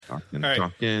Talking, right.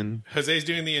 talking. Jose's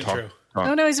doing the intro.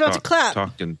 Oh, no, he's about to clap.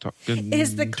 Talking.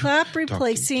 Is the clap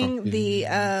replacing the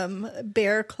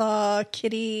bear claw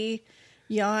kitty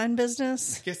yawn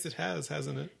business? I guess it has,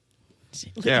 hasn't it?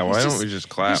 Yeah, why don't we just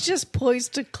clap? He's just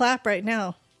poised to clap right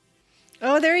now.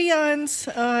 Oh, there he yawns.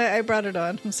 Oh, I brought it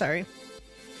on. I'm sorry.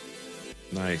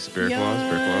 Nice. Bear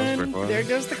claws. There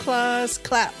goes the claws.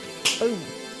 Clap. Boom.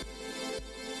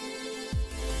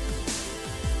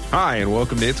 Hi, and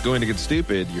welcome to It's Going to Get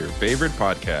Stupid, your favorite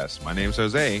podcast. My name's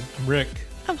Jose. I'm Rick.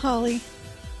 I'm Holly.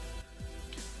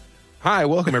 Hi,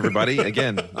 welcome everybody.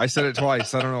 Again, I said it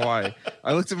twice. I don't know why.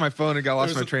 I looked at my phone and got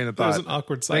lost my train of thought. There was an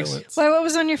awkward silence. Why? What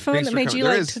was on your phone Thanks that for made coming.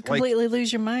 you completely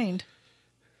lose your mind?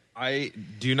 I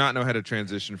do not know how to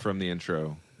transition from the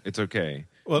intro. It's okay.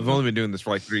 Well, I've only been doing this for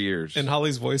like 3 years. And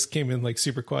Holly's voice came in like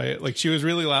super quiet. Like she was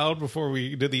really loud before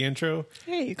we did the intro.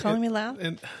 Hey, you calling me loud?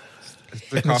 And It's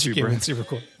the she coffee came in breath. super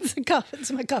quiet.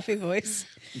 It's my coffee voice.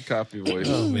 Coffee voice.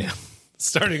 Oh man,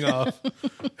 starting off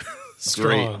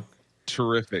strong.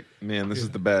 Terrific. Man, this is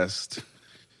the best.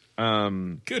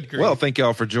 Good grief. Well, thank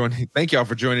y'all for joining. Thank y'all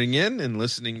for joining in and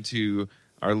listening to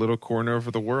our little corner of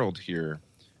the world here.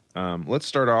 Let's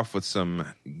start off with some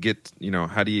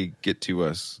how do you get to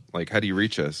us? Like, how do you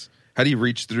reach us? How do you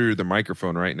reach through the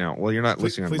microphone right now? Well, you're not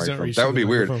listening on a please don't microphone. reach That would through be the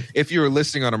weird. microphone. If you were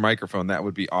listening on a microphone, that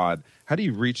would be odd. How do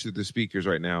you reach through the speakers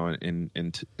right now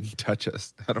and touch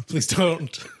us? Please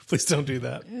don't do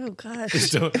that. Oh gosh. Please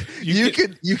don't. You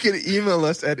can email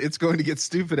us at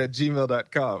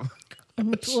itsgoingtogetstupid@gmail.com. I'm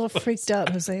a little freaked out,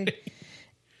 Jose.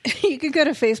 You can go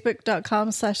to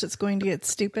facebook.com/it's going to get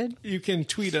stupid. You can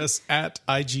tweet us at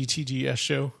IGTGS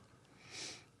show.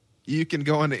 You can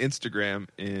go onto Instagram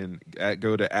and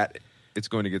go to It's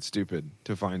Going to Get Stupid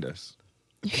to find us.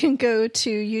 You can go to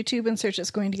YouTube and search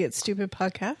It's Going to Get Stupid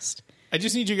podcast. I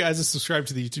just need you guys to subscribe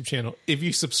to the YouTube channel. If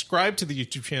you subscribe to the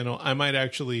YouTube channel, I might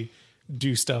actually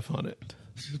do stuff on it.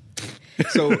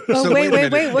 So, wait.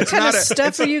 What kind of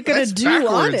stuff are you going to do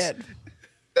on it?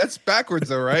 That's backwards,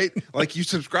 though, right? Like you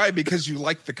subscribe because you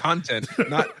like the content.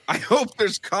 Not, I hope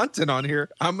there's content on here.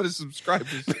 I'm going to subscribe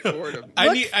to support them.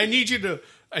 I need you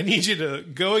to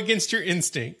go against your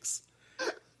instincts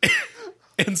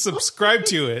and subscribe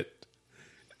to it.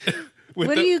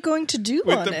 What are you going to do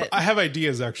on it? I have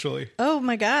ideas, actually. Oh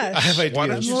my gosh! I have ideas.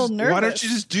 I'm a little nervous. Why don't you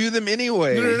just do them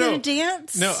anyway? No. Are you going to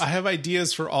dance? No, I have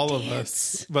ideas for all of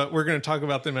us, but we're going to talk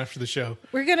about them after the show.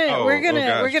 We're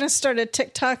gonna start a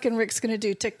TikTok, and Rick's gonna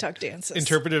do TikTok dances.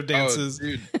 Interpretive dances,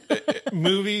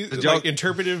 movie like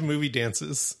interpretive movie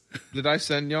dances. Did I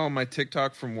send y'all my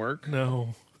TikTok from work?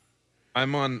 No,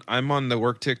 I'm on the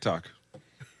work TikTok.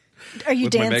 Are you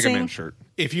with dancing? My Mega Man shirt.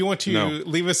 If you want to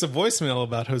leave us a voicemail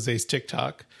about Jose's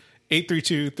TikTok,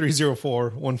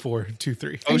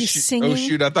 832-304-1423. Are you singing? Oh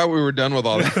shoot! I thought we were done with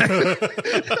all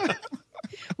that.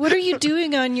 What are you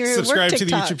doing on your Subscribe work to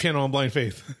the TikTok? YouTube channel on Blind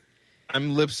Faith.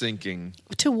 I'm lip syncing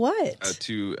To what?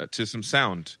 to some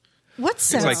sound. What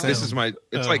sound? It's like this is my.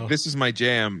 It's like this is my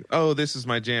jam. Oh, this is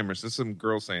my jam. Or there's some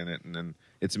girl saying it, and then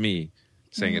it's me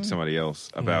saying it to somebody else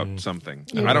about something.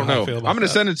 I don't know. I'm going to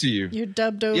send it to you. You're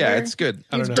dubbed over. Yeah, it's good.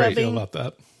 I don't know how you feel about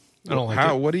that. I don't like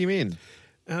How? it. What do you mean?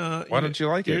 Why don't you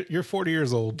like it? You're 40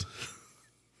 years old.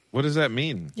 What does that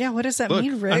mean? Yeah, what does that Look,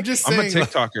 mean, Rick? I'm just I'm a saying.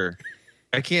 TikToker.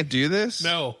 I can't do this?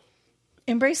 No.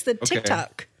 Embrace the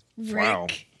TikTok, Rick. Wow.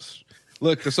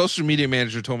 Look, the social media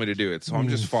manager told me to do it, so I'm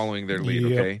just following their lead,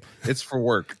 Yep. okay? It's for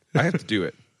work. I have to do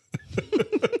it.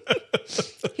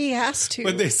 He has to.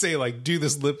 When they say like, do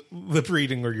this lip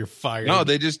reading or you're fired. No,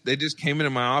 they just came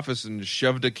into my office and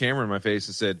shoved a camera in my face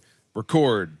and said,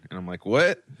 record. And I'm like,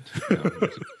 what? It'd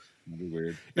be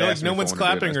weird. You're They like, asked no me if I one's wanted to do it,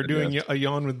 clapping and I or said doing yes. a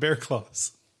yawn with bear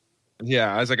claws.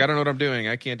 Yeah, I was like, I don't know what I'm doing.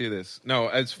 I can't do this. No,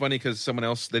 it's funny because someone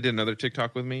else, they did another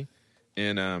TikTok with me.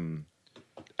 And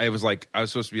I was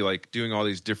supposed to be like doing all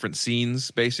these different scenes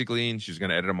basically. And she was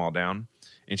going to edit them all down.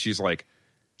 And she's like,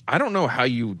 I don't know how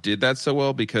you did that so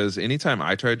well because anytime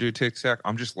I try to do a TikTok,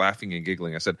 I'm just laughing and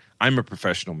giggling. I said, I'm a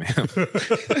professional, man.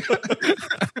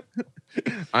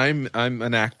 I'm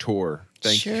an actor.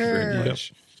 Thank you very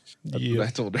much. That's what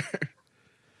I told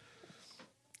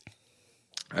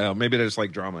her. Maybe I just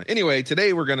like drama. Anyway,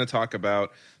 today we're going to talk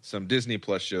about some Disney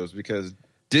Plus shows because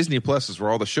Disney Plus is where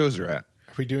all the shows are at.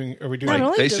 Are we doing? Not Like,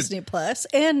 only they Disney Plus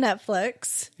and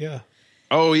Netflix. Yeah.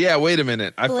 Oh yeah, wait a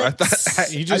minute. I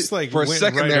thought You just, like, for a went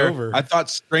second right there. over. I thought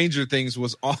Stranger Things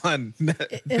was on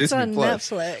It's Disney on Plus.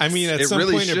 Netflix. I mean, at It some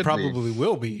really point should it be. probably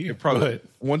will be. It probably but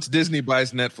once Disney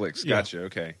buys Netflix. Yeah. Gotcha.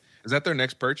 Okay, is that their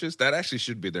next purchase? That actually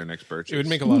should be their next purchase. it would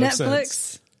make a lot of sense.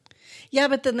 Netflix. Yeah,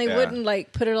 but then they Yeah. wouldn't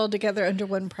like put it all together under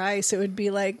one price. It would be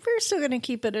like, we're still going to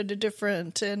keep it at a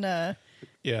different and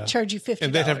Yeah. charge you $50.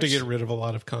 And they'd have to get rid of a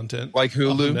lot of content. Like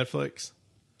Hulu? off of Netflix.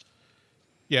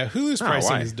 Yeah, Hulu's pricing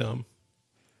why? is dumb.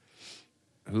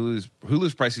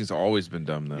 Hulu's pricing has always been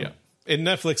dumb though. Yeah. And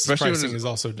Netflix's Especially when pricing it's- is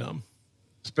also dumb.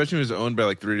 Especially when it's owned by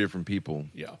like 3 different people.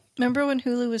 Yeah. Remember when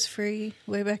Hulu was free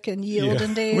way back in ye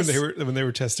olden days? when they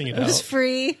were testing it it was out.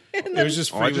 free. And It then was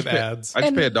just Oh, I free just with pay, ads. I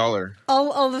just pay $1.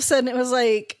 all of a sudden it was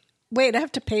like, wait, I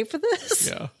have to pay for this?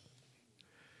 Yeah.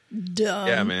 Dumb.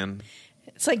 Yeah, man.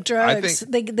 It's like drugs.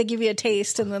 They give you a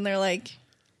taste and then they're like,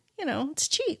 it's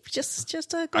cheap. Just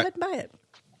go ahead and buy it.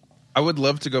 I would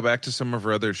love to go back to some of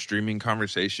our other streaming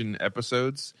conversation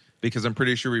episodes because I'm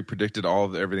pretty sure we predicted all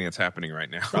of everything that's happening right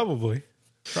now. Probably.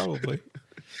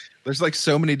 There's like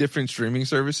so many different streaming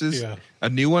services. Yeah. A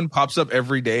new one pops up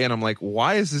every day, and I'm like,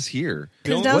 why is this here?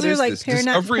 Because What those are is like this?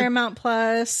 Paramount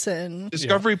Plus and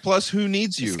Discovery Plus. Who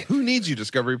needs you? Who needs you?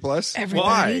 Discovery Plus.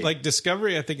 Everybody. Why? Like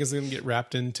Discovery, I think, is going to get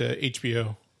wrapped into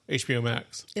HBO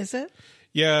Max. is it?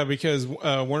 Yeah, because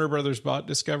Warner Brothers bought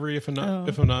Discovery, if I'm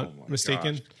not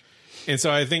mistaken. gosh. And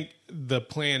so I think the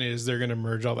plan is they're going to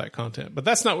merge all that content. But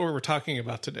that's not what we're talking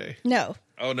about today. No.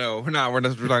 Oh no, we're not. We're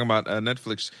talking about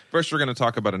Netflix. First, we're going to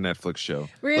talk about a Netflix show.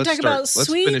 We're going to Let's talk about start-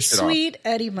 let's finish it off. sweet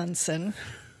Eddie Munson.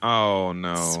 Oh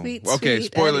no. Sweet, okay,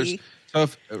 sweet spoilers. Eddie. So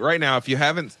right now, if you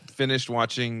haven't finished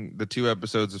watching the 2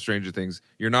 episodes of Stranger Things,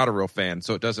 you're not a real fan,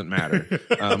 so it doesn't matter. We're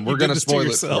did going to this to spoil it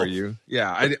yourself. for you. Yeah,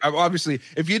 I obviously,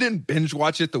 if you didn't binge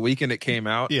watch it the weekend it came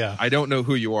out, Yeah. I don't know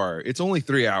who you are. It's only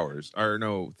 3 hours, or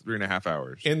no, 3.5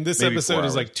 hours. And this Maybe 4 episode is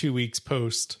hours. like 2 weeks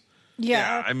post.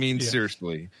 Yeah. I mean,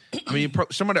 seriously. I mean,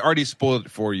 somebody already spoiled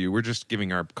it for you. We're just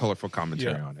giving our colorful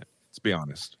commentary Yeah. on it. Let's be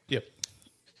honest. Yep.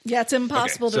 Yeah, it's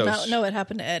impossible Okay, to so- not know what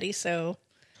happened to Eddie, so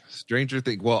Stranger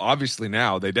Things. Well, obviously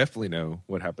now they definitely know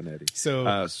what happened to Eddie.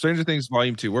 So- Stranger Things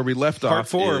Volume 2, where we left Part off.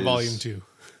 4, is- Volume 2.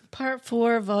 Part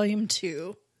 4, Volume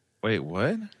 2. Wait,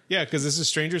 what? Yeah, because this is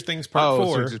Stranger Things Part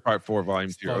 4. So it's just Part 4,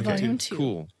 Volume 2. Okay, Volume 2.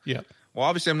 cool. Yeah. Well,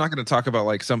 obviously, I'm not going to talk about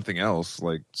like something else,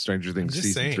 like Stranger Things just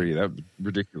Season saying. 3. That would be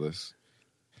ridiculous.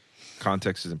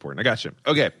 Context is important. I got you.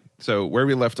 Okay, so where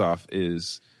we left off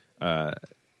is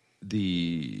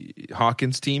the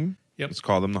Hawkins team. Yep. Let's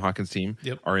call them the Hawkins team.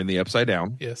 Yep. Are in the Upside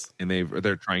Down. Yes. And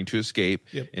they're trying to escape.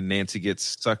 Yep. And Nancy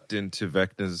gets sucked into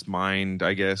Vecna's mind,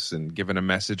 I guess, and given a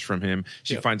message from him.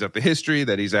 She Yep. finds out the history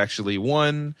that he's actually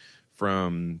one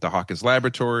from the Hawkins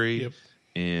laboratory, Yep.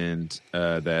 and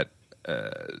that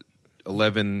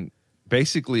 11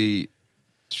 basically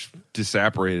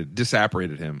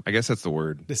disapparated him. I guess that's the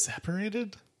word.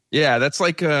 Disapparated? Yeah, that's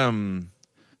like from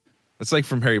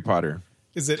Harry Potter.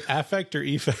 Is it affect or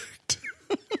effect?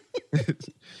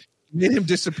 Made him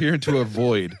disappear into a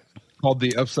void called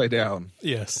the Upside Down.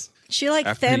 Yes. she like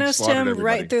After he Thanos slaughtered him everybody.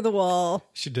 right through the wall.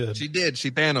 She did. She did.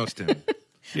 She Thanos'd him.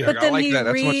 Yeah. But I then like he that.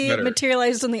 That's much better.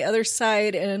 rematerialized on the other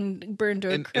side and burned to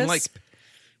a crisp. And like,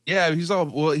 yeah, he's all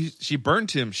well. She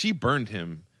burned him. She burned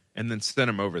him, and then sent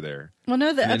him over there. well,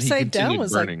 no, the and then he upside down continued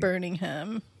was burning. like burning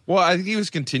him. Well, I think he was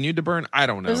continued to burn. I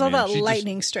don't know. It was all man. that She just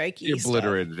lightning striky stuff.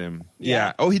 obliterated him. Yeah.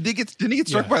 Yeah. Oh, didn't he get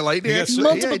struck Yeah. by lightning? He got actually?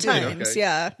 Multiple he did. times, Okay.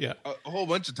 yeah. Yeah. A whole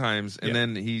bunch of times, and Yeah.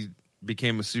 then he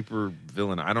became a super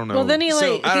villain. I don't know. Well, then he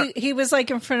So, like I don't- he was like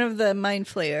in front of the mind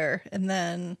flayer, and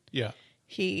then Yeah.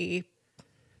 he.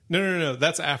 No.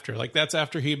 That's after. Like that's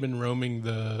after he'd been roaming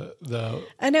the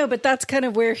I know, but that's kind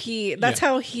of where that's Yeah.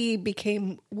 how he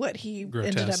became what he ended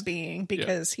Grotesque. up being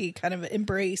because he kind of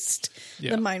embraced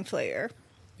Yeah. the mind flayer.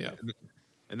 yeah.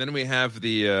 And then we have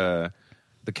the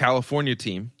California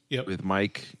team Yep. with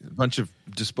Mike, a bunch of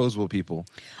disposable people.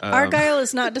 Argyle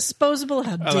is not disposable.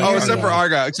 How dare like Oh, you. except for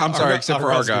Argyle. I'm sorry, except for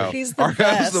Argyle's Argyle. great. He's the Argyle's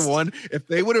best. the one. If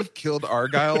they would have killed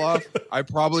Argyle off, I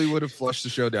probably would have flushed the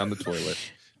show down the toilet.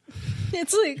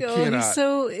 It's like, oh, cannot. he's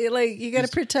so like you got to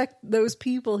protect those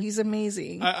people. He's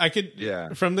amazing I could Yeah.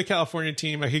 from the California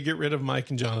team, I could get rid of Mike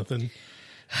and Jonathan.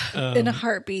 in a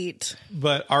heartbeat.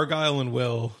 But Argyle and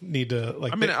Will need to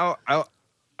like I mean,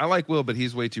 I like Will, but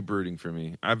he's way too brooding for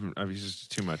me. He's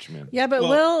just too much, man. Yeah, but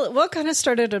Well- Will kind of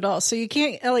started it all. So you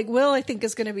can't like Will. I think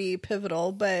is going to be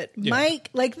pivotal, but Yeah.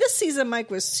 Mike, like this season, Mike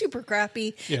was super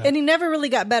crappy, Yeah. and he never really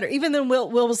got better. Even then, Will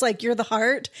was like, "You're the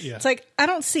heart." Yeah. It's like I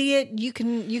don't see it. You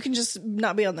can just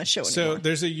not be on the show So anymore.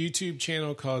 there's a YouTube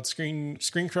channel called Screen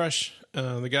Crush.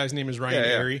 The guy's name is Ryan Yeah,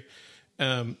 yeah.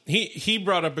 Airy. He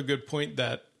brought up a good point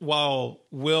that while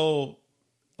Will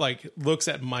like looks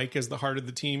at Mike as the heart of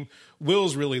the team,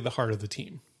 Will's really the heart of the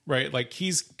team, right? Like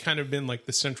he's kind of been like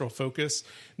the central focus.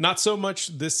 Not so much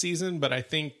this season, but I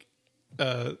think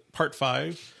part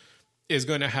 5 is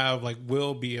going to have like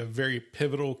Will be a very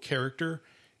pivotal character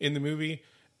in the movie.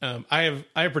 I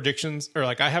have predictions, or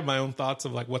like I have my own thoughts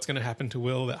of like what's going to happen to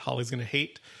Will that Holly's going to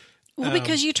hate. Well,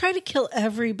 because you try to kill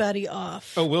everybody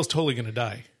off. Oh, Will's totally going to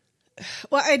die.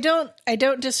 Well, I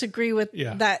don't disagree with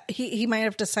Yeah. that. He might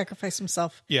have to sacrifice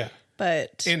himself. Yeah.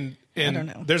 But And I don't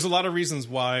know. There's a lot of reasons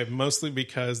why, mostly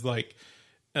because like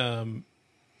Ryan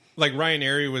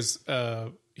Airy was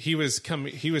he was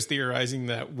theorizing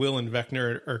that Will and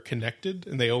Vecna are connected,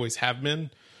 and they always have been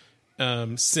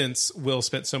since Will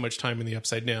spent so much time in the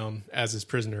Upside Down as his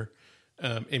prisoner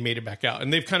and made it back out.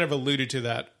 And they've kind of alluded to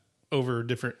that over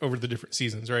the different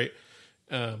seasons, right?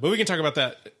 But we can talk about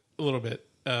that a little bit.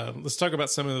 Let's talk about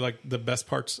some of the best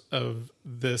parts of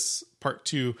this part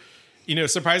 2. You know,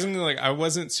 surprisingly, like I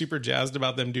wasn't super jazzed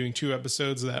about them doing 2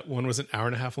 episodes. That one was an hour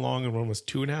and a half long and one was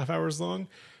 2.5 hours long,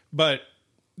 but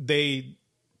they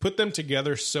put them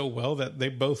together so well that they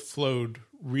both flowed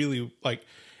really. Like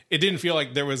it didn't feel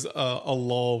like there was a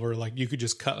lull where like you could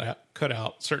just cut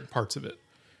out certain parts of it.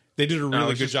 They did a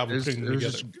really good job of putting them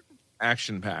together.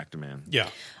 Action packed, man. Yeah.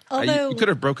 although You could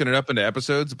have broken it up into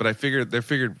episodes, but I figured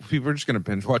people are just going to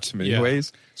binge watch them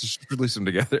anyways. So just release them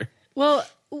together. Well,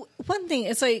 one thing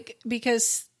it's like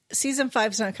because season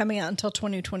 5 is not coming out until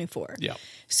 2024. Yeah.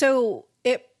 So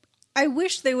I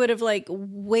wish they would have like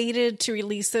waited to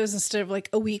release those instead of like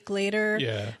a week later.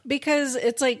 Yeah. Because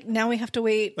it's like now we have to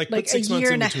wait Like, like put a 6 months year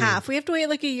in and a between. half. We have to wait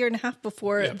like a year and a half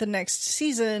before Yeah. the next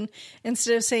season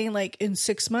instead of saying like in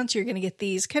 6 months you're going to get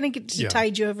these. Kind of Yeah.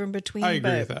 tide you over in between. I agree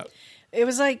but with that. It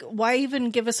was like, why even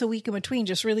give us a week in between?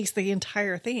 Just release the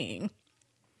entire thing.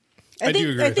 I do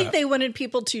agree with think that. they wanted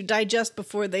people to digest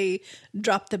before they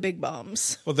dropped the big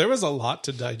bombs. Well, there was a lot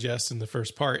to digest in the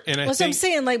first part, and I That's what I'm think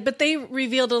saying. Like, but they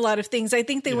revealed a lot of things. I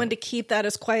think they wanted to keep that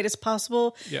as quiet as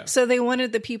possible. Yeah. So they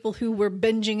wanted the people who were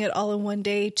binging it all in one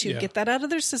day to Yeah. get that out of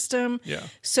their system. Yeah.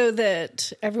 So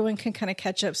that everyone can kind of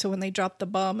catch up. So when they drop the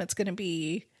bomb, it's going to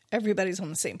be everybody's on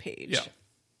the same page. yeah,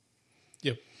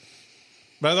 yep.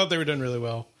 But I thought they were done really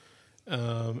well.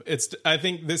 I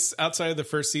think this outside of the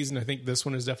first season, I think this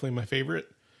one is definitely my favorite.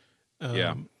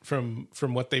 From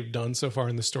what they've done so far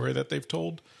in the story that they've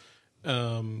told.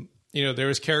 You know, there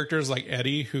was characters like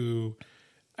Eddie who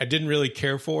I didn't really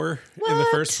care for in the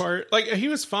first part. Like he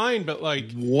was fine, but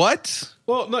like What?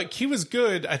 well, like he was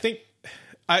good. I think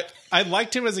I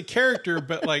liked him as a character,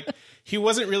 but like he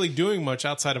wasn't really doing much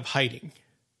outside of hiding,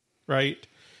 right?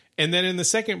 And then in the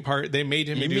second part, they made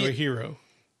him You into mean- a hero.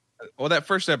 Well, that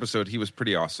first episode, he was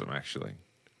pretty awesome, actually.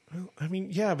 I mean,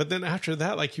 yeah, but then after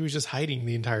that, like he was just hiding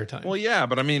the entire time. Well, yeah,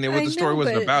 but I mean, I the story know,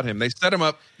 wasn't but- about him. They set him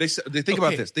up. They think about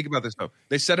Okay. this. Think about this though.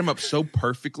 They set him up so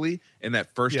perfectly in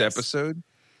that first Yes. episode,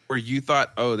 where you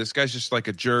thought, "Oh, this guy's just like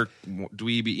a jerk,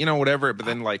 dweeby, you know, whatever." But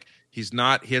then, like, he's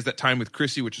not. He has that time with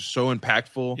Chrissy, which is so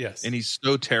impactful. Yes. and he's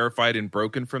so terrified and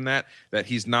broken from that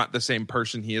he's not the same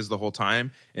person he is the whole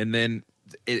time. And then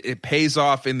it pays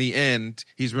off in the end.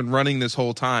 He's been running this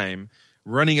whole time.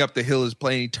 Running up the hill is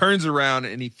playing. He turns around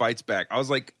and he fights back. I was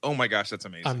like, "Oh my gosh, that's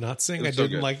amazing!" I'm not saying It I was so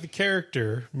didn't good. like the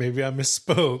character. Maybe I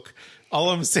misspoke. All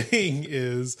I'm saying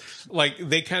is, like,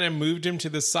 they kind of moved him to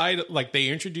the side. Like, they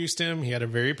introduced him. He had a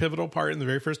very pivotal part in the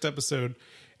very first episode.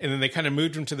 And then they kind of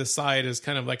moved him to the side as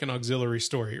kind of like an auxiliary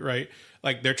story, right?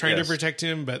 Like, they're trying Yes. to protect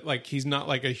him, but, like, he's not,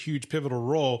 like, a huge pivotal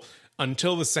role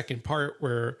until the second part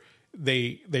where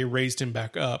they raised him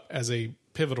back up as a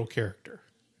pivotal character,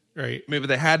 right? Maybe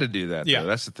they had to do that. Yeah. Though.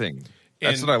 That's the thing.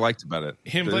 That's And what I liked about it.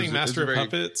 Him It playing was Master of very-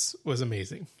 Puppets was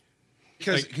amazing.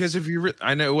 Because if you,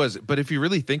 I know it was, but if you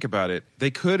really think about it,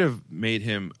 they could have made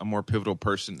him a more pivotal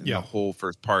person in Yeah. the whole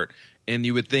first part, and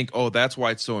you would think, "Oh, that's why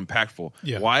it's so impactful."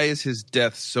 Yeah. Why is his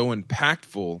death so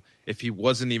impactful if he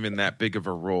wasn't even that big of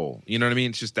a role? You know what I mean?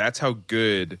 It's just that's how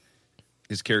good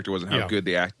his character was and how Yeah. good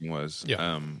the acting was.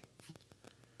 Yeah.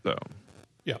 So,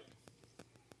 Yeah.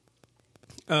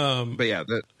 but yeah,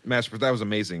 that was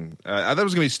amazing. I thought it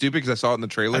was gonna be stupid because I saw it in the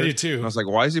trailer. I did too. And I was like,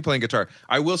 "Why is he playing guitar?"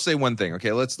 I will say one thing.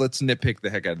 Okay, let's nitpick the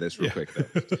heck out of this real Yeah.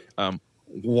 quick. Though.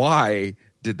 Why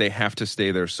did they have to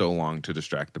stay there so long to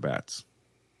distract the bats?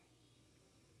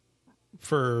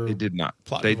 For They did not.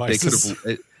 Plot They could devices.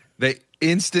 have. They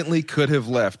instantly could have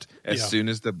left as Yeah. soon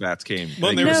as the bats came.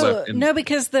 Well, They there could have was- left and- No,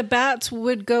 because the bats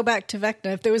would go back to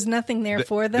Vecna if there was nothing there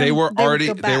for them. They were would already.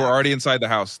 go They were back. already inside the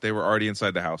house. They were already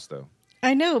inside the house, though.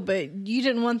 I know, but you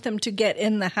didn't want them to get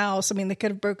in the house. I mean, they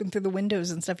could have broken through the windows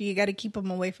and stuff. You got to keep them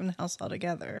away from the house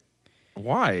altogether.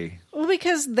 Why? Well,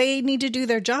 because they need to do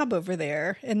their job over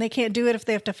there, and they can't do it if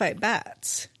they have to fight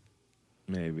bats.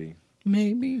 Maybe.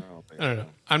 Maybe. I don't know.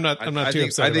 I'm not I too think,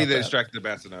 upset I think about they that. distracted the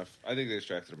bats enough. I think they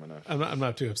distracted them enough. I'm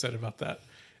not too upset about that.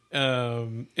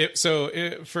 I'm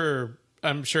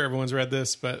sure everyone's read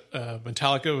this, but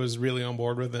Metallica was really on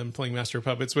board with them playing Master of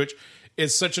Puppets, which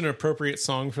is such an appropriate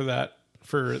song for that,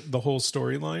 for the whole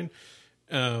storyline.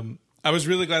 I was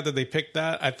really glad that they picked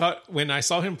that. I thought when I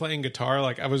saw him playing guitar,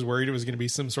 like I was worried it was going to be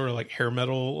some sort of like hair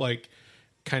metal, like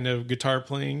kind of guitar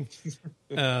playing.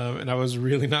 And I was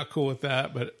really not cool with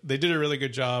that, but they did a really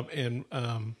good job. And,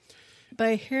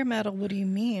 By hair metal, what do you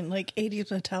mean? Like 80s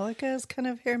Metallica is kind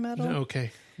of hair metal?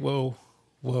 okay. Whoa.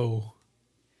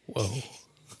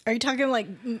 Are you talking like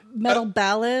metal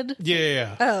ballad?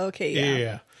 Yeah. Oh, okay,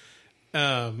 yeah.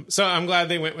 So I'm glad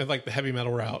they went with like the heavy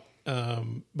metal route.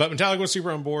 But Metallica was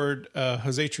super on board.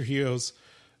 Jose Trujillo's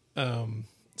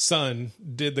son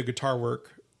did the guitar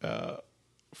work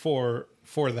for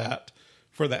that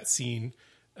scene.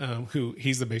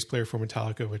 He's the bass player for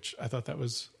Metallica, which I thought that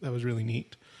was really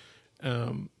neat.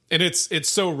 And it's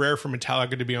so rare for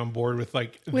Metallica to be on board with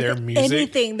like With their music.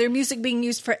 anything, their music being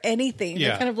used for anything. Yeah.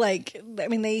 They're kind of like, I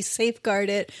mean, they safeguard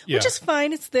it, Yeah. which is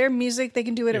fine. It's their music. They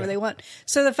can do whatever Yeah. they want.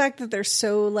 So the fact that they're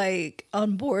so like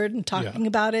on board and talking Yeah.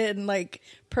 about it and like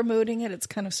promoting it, it's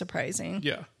kind of surprising.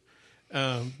 Yeah.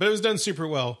 But it was done super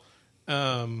well.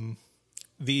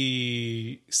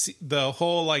 The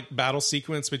whole like battle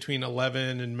sequence between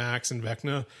Eleven and Max and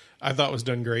Vecna, I thought was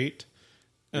done great.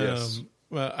 Yes.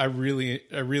 Well, I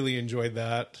really enjoyed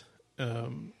that.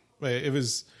 It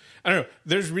was, I don't know.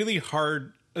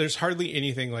 There's hardly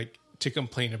anything like to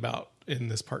complain about in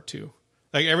this part 2.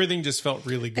 Like everything just felt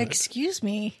really good. Excuse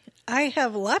me. I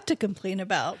have a lot to complain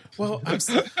about. Well,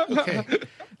 okay.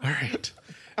 All right.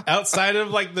 Outside of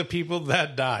like the people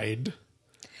that died.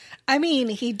 I mean,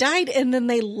 he died and then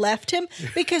they left him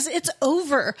because it's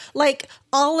over. Like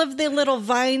all of the little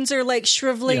vines are like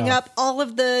shriveling Yeah. up. All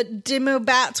of the demo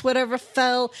bats, whatever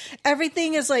fell,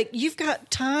 everything is like, you've got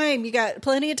time. You got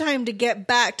plenty of time to get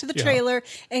back to the Yeah. trailer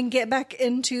and get back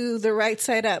into the right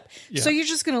side up. Yeah. So you're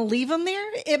just going to leave them there.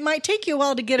 It might take you a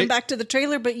while to get them back to the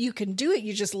trailer, but you can do it.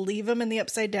 You just leave them in the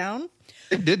upside down.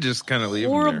 It did just kind of leave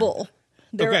him there. Horrible.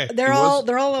 They're Okay. they're all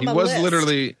on my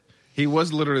list. He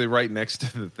was literally right next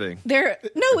to the thing.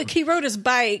 He rode his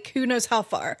bike. Who knows how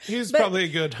far? He was But- probably a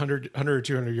good 100 or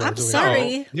 200 yards I'm away.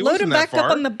 sorry. he Load wasn't him that back up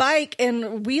far. on the bike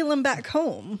and wheel him back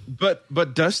home.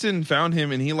 But Dustin found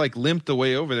him and he like limped the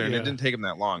way over there, and Yeah. it didn't take him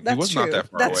that long. That's he was true. not that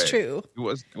far That's away. true. It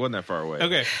wasn't that far away.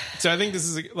 Okay, so I think this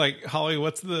is like Holly.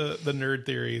 What's the nerd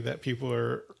theory that people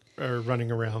are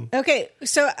running around? Okay,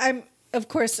 so of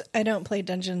course, I don't play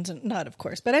Dungeons and not of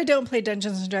course, but I don't play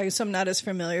Dungeons and Dragons, so I'm not as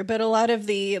familiar. But a lot of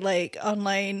the like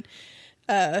online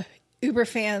Uber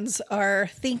fans are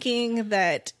thinking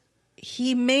that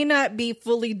he may not be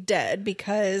fully dead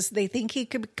because they think he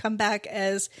could come back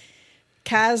as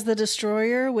Kaz the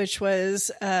Destroyer, which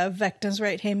was Vecna's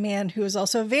right hand man, who is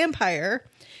also a vampire.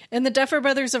 And the Duffer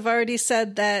Brothers have already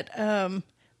said that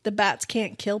the bats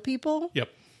can't kill people. Yep.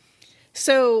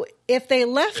 So if they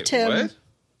left him. What?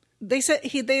 They said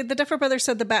the Duffer Brothers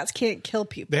said the bats can't kill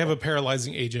people. They have a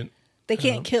paralyzing agent. They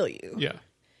can't kill you. Yeah.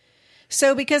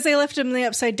 So because they left him in the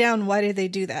upside down, why did they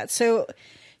do that? So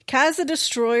Kaz the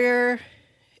Destroyer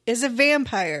is a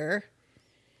vampire.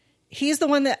 He's the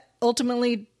one that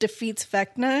ultimately defeats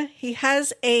Vecna. He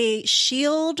has a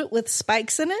shield with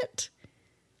spikes in it,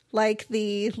 like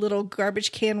the little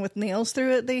garbage can with nails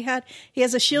through it they had. He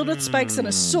has a shield with spikes and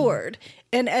a sword.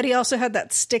 And Eddie also had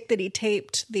that stick that he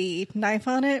taped the knife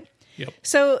on it. Yep.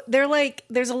 So they're like,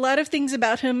 there's a lot of things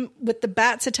about him with the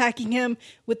bats attacking him,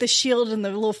 with the shield and the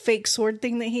little fake sword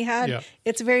thing that he had. Yeah.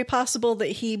 It's very possible that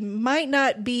he might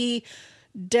not be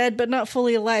dead, but not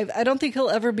fully alive. I don't think he'll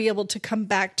ever be able to come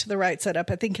back to the right side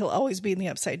up. I think he'll always be in the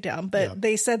upside down. But Yeah.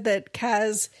 they said that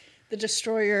Kaz, the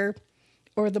Destroyer,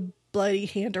 or the Bloody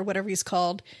Hand, or whatever he's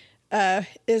called,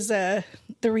 is the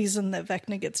reason that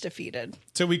Vecna gets defeated.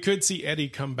 So we could see Eddie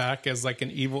come back as like an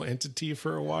evil entity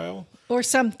for a while, Or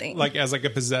something. like as like a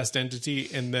possessed entity,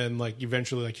 and then like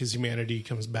eventually like his humanity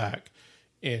comes back,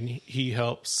 and he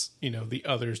helps the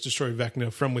others destroy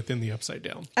Vecna from within the upside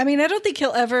down. I mean, I don't think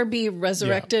he'll ever be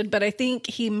resurrected, but I think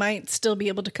he might still be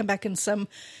able to come back in some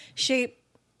shape.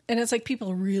 And it's like people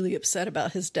are really upset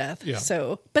about his death. Yeah.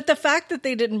 So, but the fact that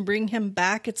they didn't bring him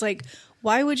back, it's like,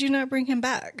 why would you not bring him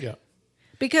back? Yeah.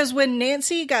 Because when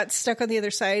Nancy got stuck on the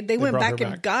other side, they went brought back her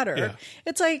and back. got her. Yeah.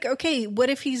 It's like, okay, what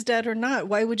if he's dead or not?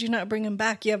 Why would you not bring him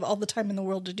back? You have all the time in the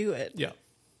world to do it. Yeah.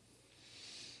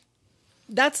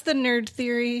 That's the nerd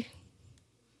theory.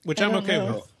 Which I I'm don't okay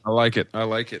know. with. I like it. I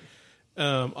like it.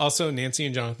 Also, Nancy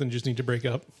and Jonathan just need to break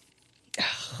up.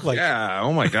 Like, Yeah.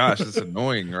 Oh my gosh, it's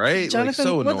annoying, right? Jonathan, like,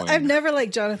 so well, annoying. I've never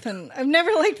liked Jonathan. I've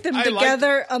never liked them I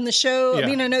together on the show. Yeah. I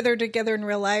mean, I know they're together in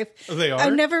real life. Oh, they are?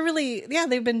 I've never really,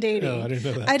 they've been dating. No, I didn't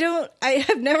know that. I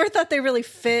have never thought they really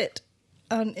fit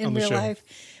in On the real show. life.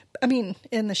 I mean,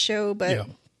 in the show, but yeah.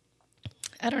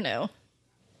 I don't know.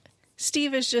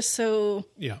 Steve is just so,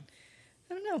 Yeah.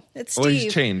 I don't No, it's Well, Steve.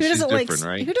 he's changed. Who doesn't He's like different,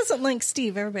 right? Who doesn't like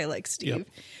Steve? Everybody likes Steve. Yep.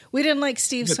 We didn't like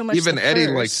Steve so much. Even the Eddie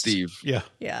first. likes Steve. Yeah.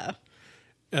 Yeah.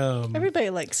 Everybody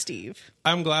likes Steve.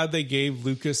 I'm glad they gave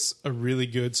Lucas a really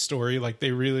good story. Like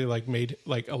they really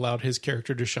allowed his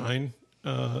character to shine,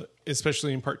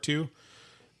 especially in part 2.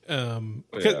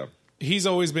 'Cause he's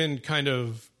always been kind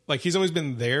of like he's always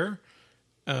been there.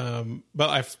 But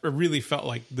I really felt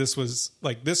like this was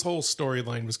like this whole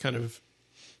storyline was kind of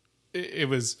it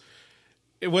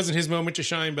wasn't his moment to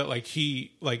shine, but like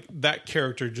that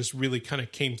character just really kind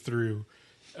of came through,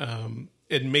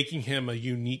 and making him a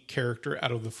unique character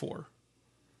out of the 4,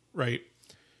 right?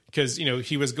 Because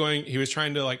he was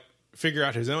trying to like figure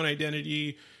out his own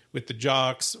identity with the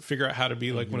jocks, figure out how to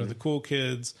be like one of the cool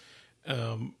kids,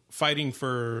 fighting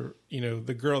for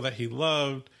the girl that he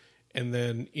loved, and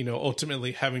then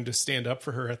ultimately having to stand up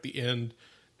for her at the end.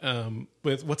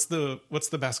 With what's the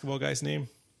basketball guy's name?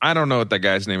 I don't know what that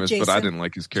guy's name is, but I Jason. didn't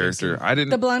like his character. Jason. I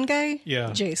didn't. The blonde guy?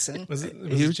 Yeah, Jason. Was it He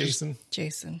was just- Jason?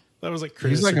 Jason. That was like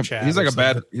Chris. He's like or a Chad he's or like a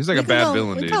bad something. he's like a We bad call him-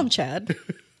 villain, we dude. call him Chad.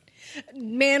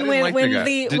 Man, I didn't when like when the guy.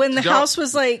 the Did when the y'all- house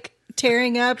was like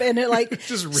tearing up and it like Just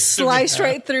ripped him in sliced half.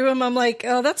 right through him, I'm like,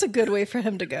 oh, that's a good way for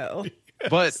him to go.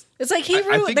 But It's like he I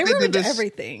ruined. think They they did ruined this-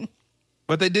 everything.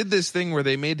 but they did this thing where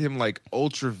they made him like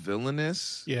ultra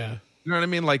villainous. Yeah. You know what I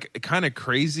mean? Like kind of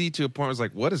crazy to a point where I was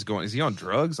like, what is going? Is he on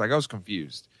drugs? Like I was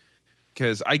confused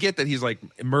because I get that he's like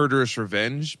murderous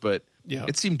revenge, but Yeah.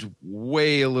 it seemed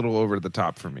way a little over the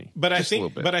top for me. But Just a little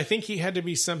bit. I think he had to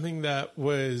be something that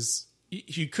was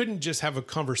you couldn't just have a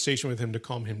conversation with him to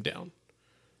calm him down,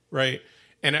 right?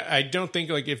 And I don't think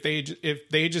like if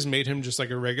they just made him just like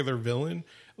a regular villain,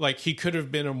 like he could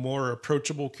have been a more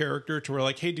approachable character to where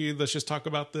like, hey dude, let's just talk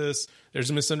about this. There's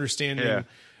a misunderstanding. Yeah.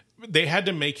 They had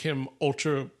to make him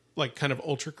ultra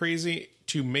crazy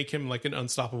to make him like an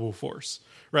unstoppable force,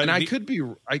 right? And I could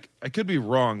be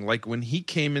wrong. Like when he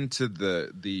came into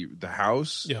the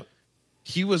house, yeah.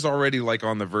 he was already like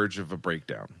on the verge of a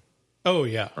breakdown. Oh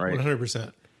yeah, Right.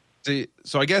 100%. See,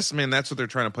 so I guess, man, that's what they're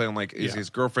trying to play on. Like, is Yeah. his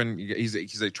girlfriend?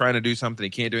 He's like trying to do something. He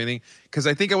can't do anything. Because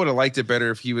I think I would have liked it better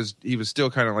if he was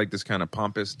still kind of like this kind of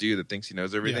pompous dude that thinks he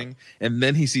knows everything, and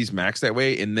then he sees Max that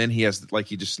way, and then he has like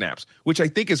he just snaps, which I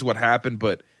think is what happened.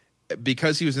 But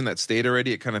because he was in that state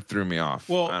already, it kind of threw me off.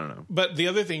 Well, I don't know. But the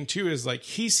other thing too is like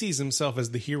he sees himself as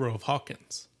the hero of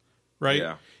Hawkins, right?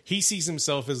 Yeah. He sees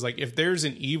himself as like if there's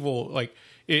an evil, like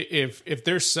if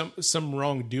there's some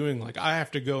wrongdoing, like I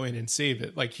have to go in and save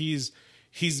it. Like he's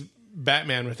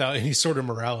Batman without any sort of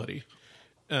morality.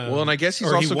 Well, and I guess he's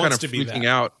or he also kind wants of to be freaking that.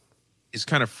 out. He's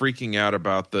kind of freaking out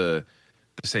about the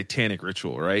satanic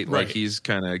ritual, right? Like Right. he's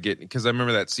kind of getting, because I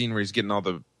remember that scene where he's getting all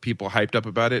the people hyped up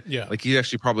about it. Yeah. Like he's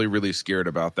actually probably really scared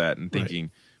about that and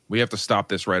thinking we have to stop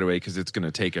this right away because it's going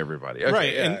to take everybody. Okay,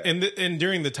 Right, yeah. and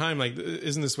during the time, like,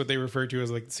 isn't this what they refer to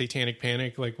as like satanic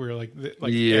panic? Like, where like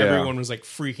Yeah. everyone was like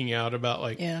freaking out about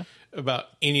like Yeah. about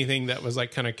anything that was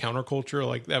like kind of counterculture,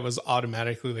 like that was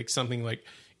automatically like something like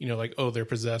like oh they're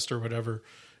possessed or whatever.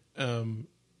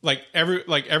 Like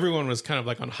everyone was kind of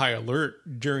like on high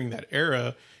alert during that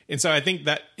era, and so I think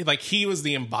that like he was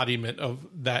the embodiment of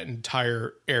that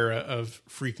entire era of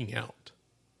freaking out.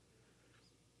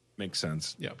 Makes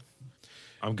sense. Yeah.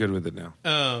 I'm good with it now.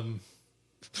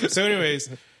 So anyways,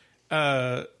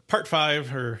 part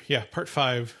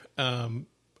 5.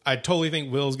 I totally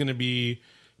think Will's going to be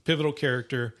a pivotal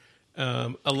character.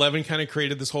 11 kind of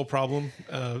created this whole problem.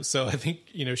 So I think,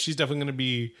 she's definitely going to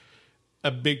be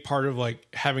a big part of like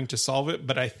having to solve it.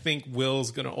 But I think Will's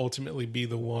going to ultimately be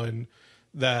the one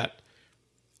that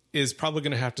is probably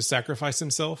going to have to sacrifice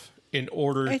himself in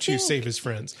order I to think- save his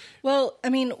friends. Well, I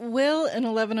mean, Will and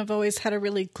Eleven have always had a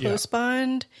really close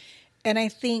bond, and I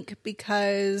think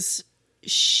because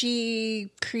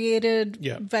she created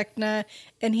Yeah. Vecna,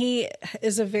 and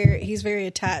he's very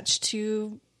attached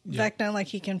to Vecna, like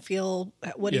he can feel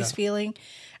what he's Yeah. feeling.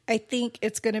 I think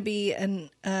it's going to be an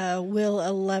Will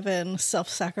 11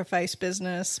 self-sacrifice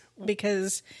business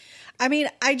because, I mean,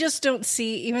 I just don't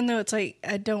see, even though it's like,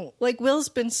 I don't, like, Will's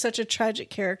been such a tragic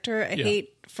character. I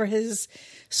hate for his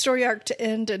story arc to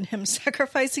end and him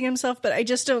sacrificing himself, but I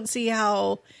just don't see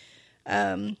how,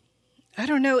 I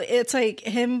don't know, it's like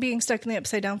him being stuck in the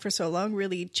Upside Down for so long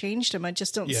really changed him. I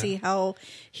just don't see how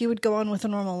he would go on with a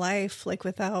normal life, like,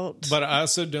 without But I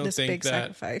also don't this think big that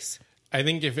sacrifice. I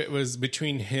think if it was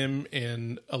between him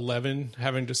and 11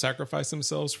 having to sacrifice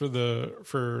themselves for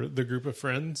the group of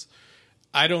friends,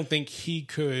 I don't think he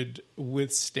could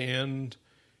withstand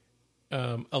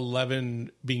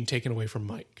 11 being taken away from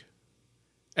Mike.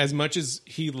 As much as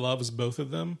he loves both of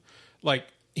them, like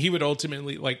he would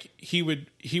ultimately like he would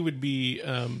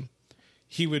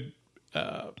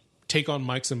take on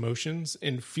Mike's emotions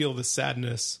and feel the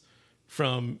sadness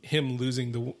from him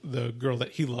losing the girl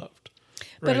that he loved.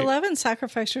 But right? 11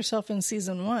 sacrificed herself in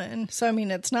season 1. So, I mean,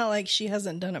 it's not like she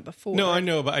hasn't done it before. No, I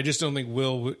know, but I just don't think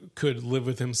Will could live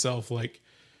with himself. Like,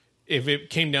 if it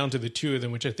came down to the two of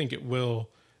them, which I think it will,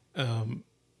 I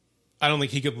don't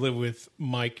think he could live with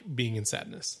Mike being in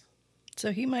sadness.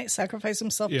 So he might sacrifice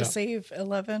himself to save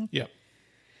 11. Yeah.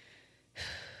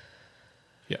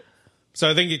 Yeah. So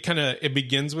I think it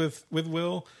begins with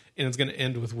Will, and it's going to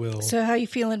end with Will. So how are you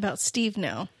feeling about Steve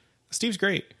now? Steve's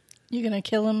great. You going to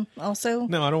kill him also?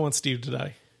 No, I don't want Steve to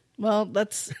die. Well,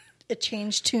 that's a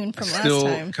changed tune from last Still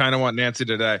time. kind of want Nancy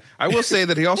to die. I will say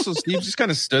that Steve just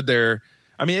kind of stood there.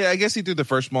 I mean, I guess he threw the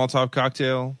first Molotov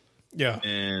cocktail. Yeah.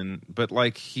 But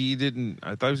like he didn't.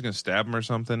 I thought he was going to stab him or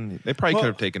something. They probably could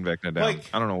have taken Vecna down. Like,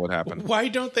 I don't know what happened. Why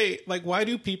don't they, like, why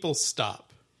do people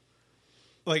stop?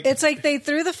 Like, It's like they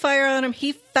threw the fire on him.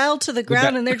 He fell to the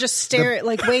ground, and they're just staring,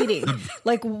 like waiting.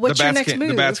 Like, what's your next move?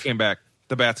 The bats came back.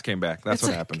 The bats came back. That's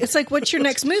what happened. It's like, what's your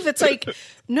next move? It's like,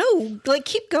 no, like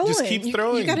keep going. Just keep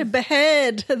throwing. You got to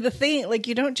behead the thing. Like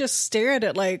you don't just stare at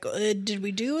it. Like, did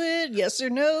we do it? Yes or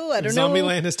no? I don't know.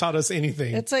 Zombieland has taught us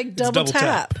anything. It's like double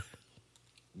tap.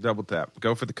 Double tap.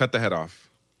 Go for cut the head off.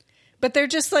 But they're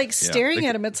just like staring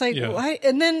at him. It's like why?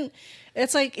 And then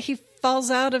it's like he falls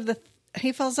out of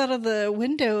the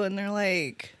window, and they're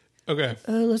like, okay,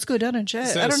 let's go down and check.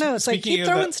 So I don't know. It's like keep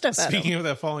throwing stuff at him. Speaking of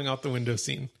that falling out the window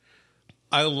scene,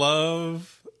 I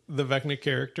love the Vecna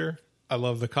character. I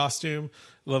love the costume.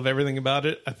 I love everything about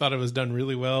it. I thought it was done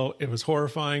really well. It was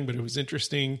horrifying, but it was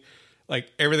interesting. Like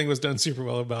everything was done super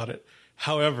well about it.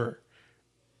 However,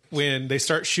 when they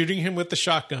start shooting him with the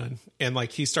shotgun and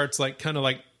like he starts like kind of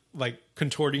like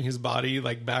contorting his body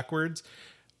like backwards,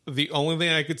 the only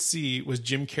thing I could see was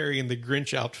Jim Carrey in the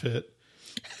Grinch outfit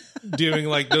doing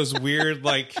like those weird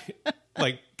like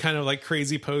kind of like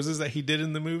crazy poses that he did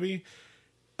in the movie.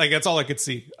 Like that's all I could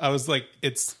see. I was like,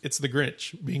 it's the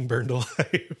Grinch being burned alive.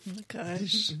 Oh my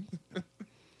gosh,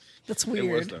 that's weird.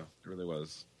 It was though. It really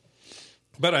was.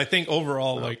 But I think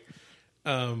overall, like,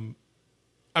 I'm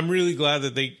really glad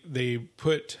that they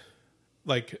put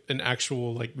like an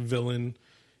actual like villain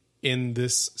in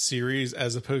this series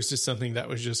as opposed to something that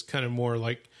was just kind of more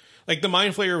like the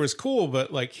Mind Flayer was cool,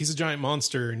 but like he's a giant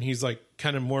monster and he's like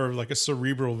kind of more of like a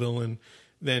cerebral villain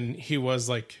than he was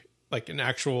like an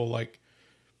actual like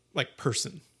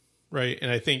person, right? And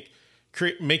I think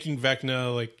making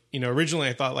Vecna like, you know, originally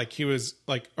I thought like he was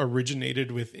like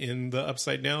originated within the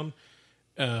Upside Down,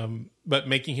 but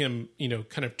making him, you know,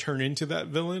 kind of turn into that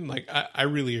villain, like I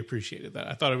really appreciated that.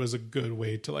 I thought it was a good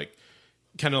way to like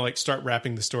kind of like start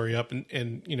wrapping the story up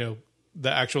and you know, the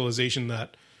actualization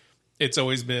that it's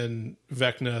always been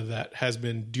Vecna that has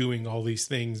been doing all these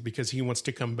things because he wants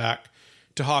to come back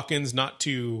to Hawkins, not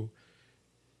to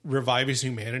revive his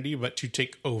humanity, but to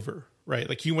take over, right?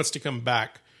 Like he wants to come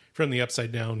back from the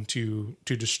Upside Down to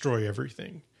destroy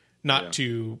everything, not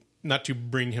to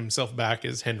bring himself back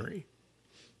as Henry.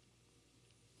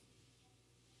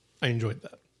 I enjoyed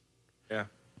that. Yeah.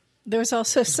 There was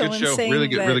also someone good show. saying Really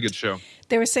good, that really good show.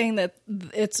 They were saying that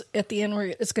it's at the end where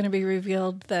it's going to be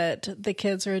revealed that the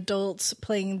kids are adults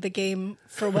playing the game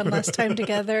for one last time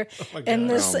together, and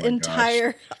this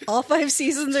entire all 5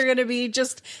 seasons are going to be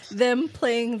just them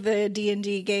playing the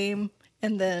D&D game,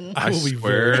 and then I will be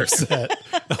very upset.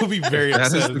 I will be very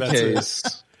upset. That is the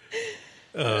case.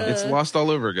 It's lost all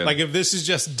over again. Like if this is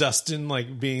just Dustin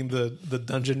like being the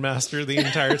dungeon master the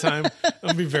entire time,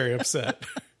 I'll be very upset.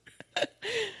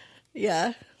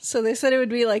 Yeah. So they said it would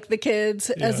be like the kids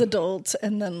as adults,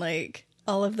 and then like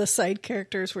all of the side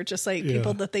characters were just like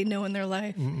people that they know in their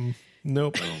life.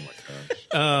 Nope. Oh my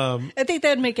gosh. I think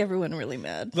that'd make everyone really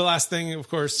mad. The last thing, of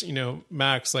course, you know,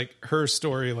 Max, like her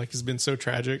story like has been so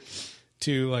tragic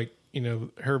to like, you know,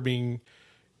 her being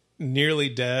nearly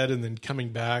dead and then coming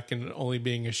back and only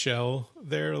being a shell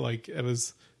there. Like it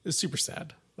was super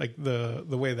sad. Like the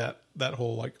way that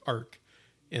whole like arc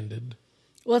ended.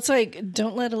 Well, it's like,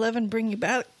 don't let 11 bring you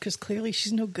back because clearly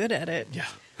she's no good at it. Yeah.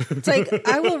 It's like,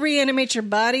 I will reanimate your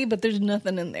body, but there's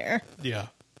nothing in there. Yeah.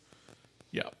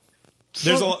 Yeah.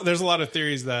 There's a lot of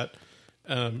theories that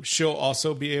she'll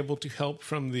also be able to help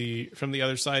from the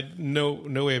other side. No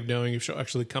way of knowing if she'll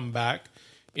actually come back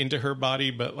into her body,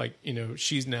 but like, you know,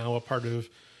 she's now a part of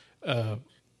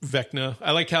Vecna.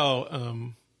 I like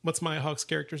how what's Maya Hawke's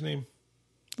character's name?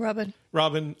 Robin.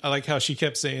 I like how she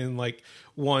kept saying like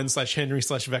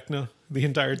 1/Henry/Vecna the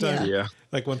entire time. Yeah.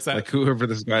 Like once that, like whoever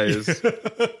this guy is.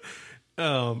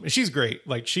 And she's great.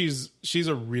 Like she's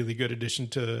a really good addition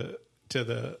to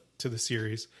the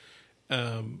series.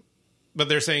 But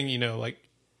they're saying, you know, like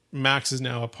Max is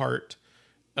now a part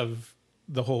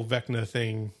the whole Vecna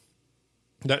thing,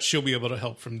 that she'll be able to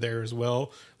help from there as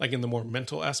well, like in the more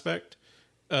mental aspect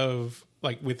of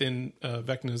like within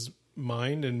Vecna's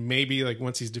mind, and maybe like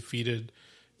once he's defeated,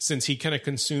 since he kind of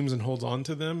consumes and holds on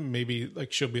to them, maybe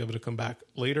like she'll be able to come back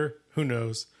later. Who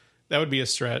knows? That would be a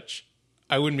stretch.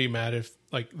 I wouldn't be mad if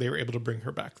like they were able to bring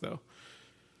her back though.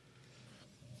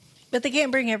 But they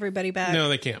can't bring everybody back. No,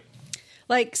 they can't.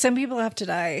 Like, some people have to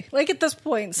die. Like, at this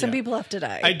point, some people have to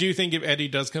die. I do think if Eddie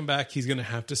does come back, he's going to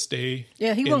have to stay.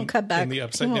 Yeah, he won't come back. In the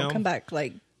Upside he won't Down. come back,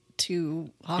 like, to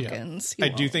Hawkins. Yeah. I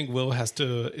do think Will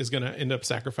is going to end up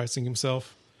sacrificing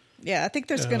himself. Yeah, I think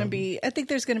there's going to be at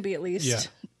least Yeah.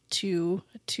 two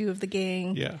of the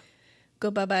gang. Yeah.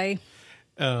 Go bye-bye.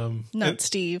 Not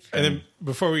Steve. And then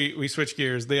before we switch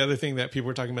gears, the other thing that people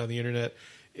were talking about on the internet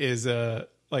is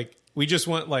like we just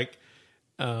want like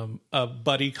a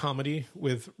buddy comedy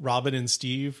with Robin and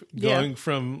Steve going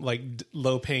from like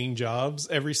low paying jobs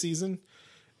every season,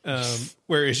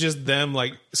 where it's just them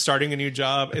like starting a new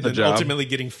job and then ultimately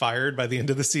getting fired by the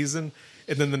end of the season,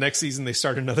 and then the next season they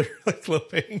start another like low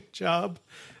paying job.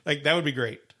 Like that would be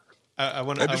great. I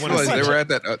want to. I just realized they were at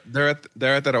that.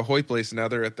 They're at that Ahoy place, and now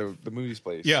they're at the movies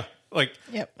place. Yeah, like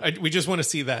Yep. we just want to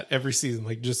see that every season.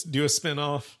 Like just do a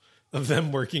spinoff of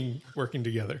them working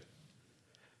together.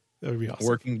 That would be awesome.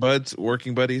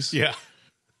 Working buddies. Yeah,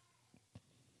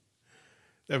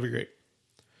 that'd be great.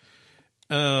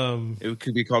 It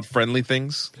could be called Friendly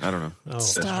Things. I don't know. Oh,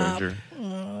 Stop. Stranger.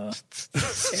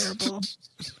 Terrible.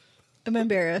 I'm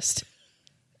embarrassed.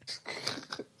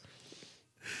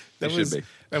 It should be.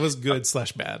 That was good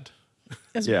 / bad.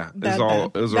 Yeah, Bad,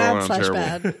 it was all bad around slash terrible.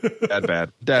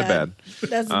 bad. Bad. That's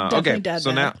definitely Okay, dad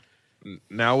so bad.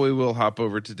 now we will hop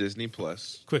over to Disney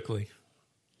Plus. Quickly.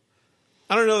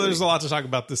 I don't know. There's a lot to talk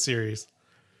about this series.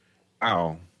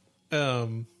 Ow.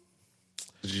 Um,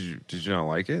 Did you not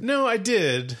like it? no, I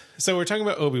did. So we're talking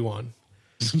about Obi-Wan.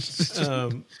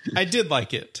 I did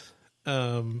like it.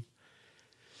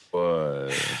 But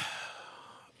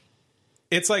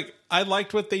It's like I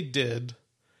liked what they did.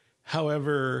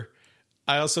 However,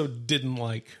 I also didn't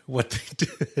like what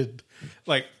they did.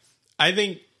 Like, I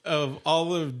think of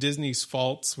all of Disney's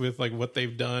faults with like what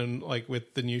they've done, like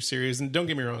with the new series, and don't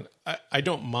get me wrong, I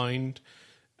don't mind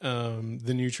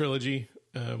the new trilogy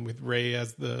with Rey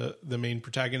as the main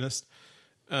protagonist.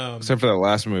 except for that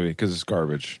last movie because it's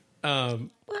garbage.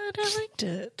 But I liked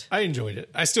it. I enjoyed it.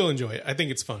 I still enjoy it. I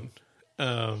think it's fun.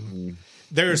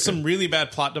 There are some really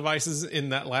bad plot devices in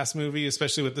that last movie,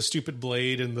 especially with the stupid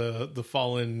blade and the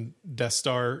fallen Death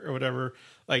Star or whatever.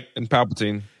 Like, And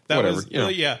Palpatine, that whatever. was you know,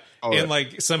 yeah. all And that.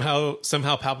 like somehow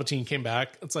Palpatine came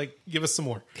back. It's like, give us some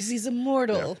more. Because he's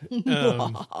immortal.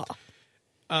 What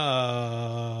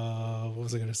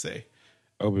was I going to say?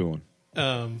 Obi-Wan.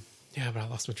 Yeah, but I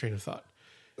lost my train of thought.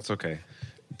 That's okay.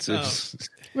 It's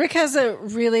Rick has a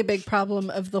really big problem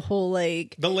of the whole,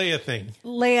 like, The Leia thing.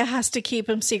 Leia has to keep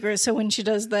him secret. So when she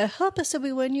does the help us,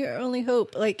 Obi-Wan, your only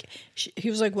hope, like, he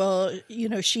was like, well, you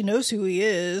know, she knows who he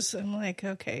is. I'm like,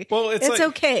 okay. Well, it's like-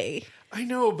 okay. I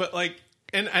know, but like,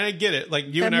 and I get it. Like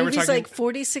you That and I were movie's talking. like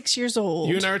 46 years old.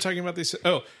 You and I were talking about this.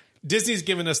 Oh, Disney's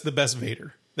given us the best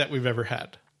Vader that we've ever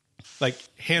had. Like,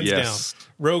 hands Yes. down.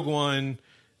 Rogue One,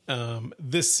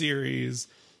 this series.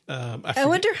 I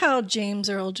wonder how James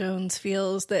Earl Jones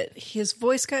feels that his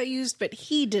voice got used, but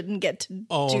he didn't get to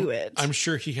do it. I'm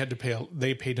sure he had to pay.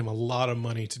 They paid him a lot of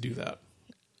money to do that.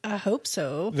 I hope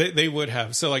so. They would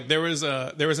have. So like there was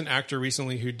an actor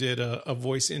recently who did a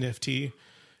voice NFT.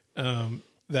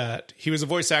 That he was a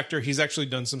voice actor. He's actually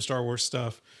done some Star Wars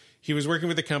stuff. He was working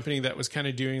with a company that was kind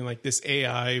of doing like this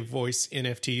AI voice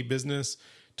NFT business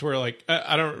to where like,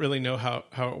 I don't really know how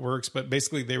it works, but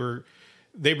basically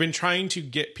they've been trying to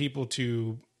get people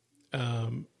to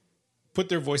put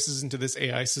their voices into this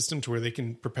AI system to where they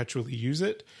can perpetually use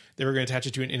it. They were going to attach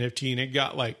it to an NFT, and it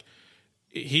got like,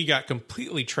 he got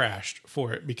completely trashed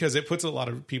for it because it puts a lot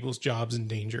of people's jobs in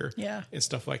danger, Yeah. and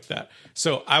stuff like that.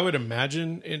 So I would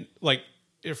imagine,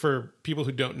 for people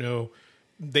who don't know,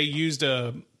 they used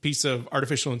a piece of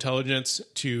artificial intelligence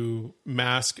to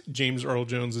mask James Earl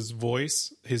Jones's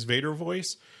voice, his Vader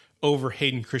voice, over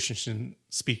Hayden Christensen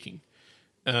speaking.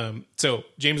 So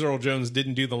James Earl Jones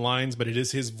didn't do the lines, but it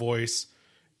is his voice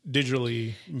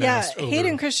digitally masked over.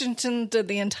 Hayden Christensen did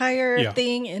the entire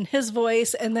thing in his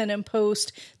voice, and then in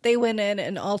post, they went in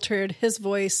and altered his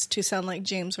voice to sound like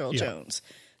James Earl Jones.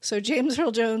 So James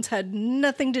Earl Jones had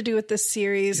nothing to do with this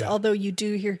series, although you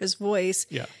do hear his voice.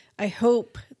 Yeah. I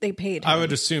hope they paid him. I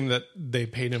would assume that they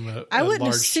paid him I wouldn't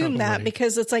large assume chunk of that money.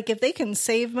 because it's like if they can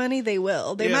save money, they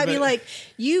will. They Yeah, might be but- like,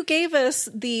 you gave us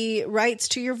the rights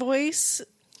to your voice.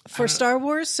 for Star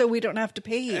Wars, so we don't have to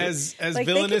pay you. As Like, they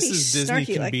villainous could be as Disney snarky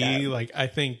can like be, that. like I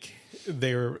think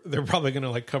they're probably going to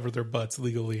like cover their butts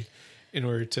legally in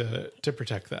order to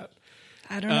protect that.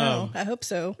 I don't know. I hope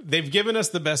so. They've given us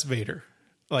the best Vader,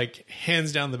 like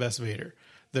hands down the best Vader.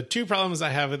 The two problems I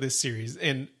have with this series,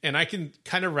 and I can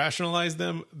kind of rationalize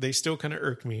them, they still kind of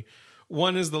irk me.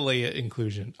 One is the Leia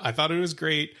inclusion. I thought it was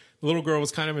great. The little girl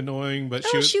was kind of annoying, but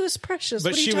She was precious. but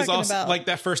What are you she was talking also about? like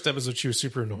that first episode. She was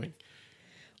super annoying.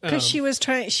 Because she was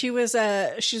trying. She was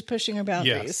pushing her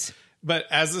boundaries. Yes. But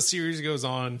as the series goes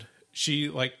on, she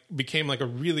like became like a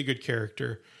really good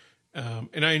character,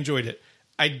 and I enjoyed it.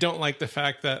 I don't like the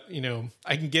fact that,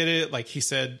 I can get it. Like he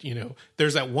said,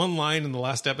 there's that one line in the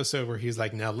last episode where he's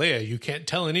like, now, Leia, you can't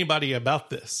tell anybody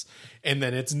about this. And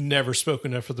then it's never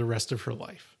spoken of for the rest of her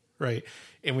life. Right.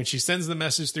 And when she sends the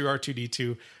message through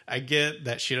R2D2, I get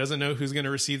that she doesn't know who's going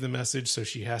to receive the message. So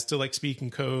she has to like speak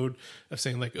in code of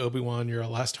saying like, Obi-Wan, you're our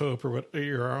last hope, or what,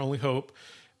 you're our only hope.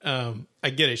 I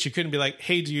get it. She couldn't be like,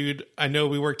 hey, dude, I know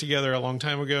we worked together a long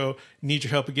time ago. Need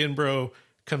your help again, bro.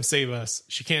 Come save us.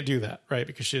 She can't do that, right?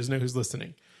 Because she doesn't know who's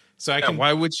listening. So I can.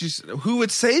 Why would you? Who would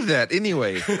say that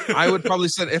anyway? I would probably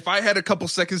send, if I had a couple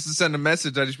seconds to send a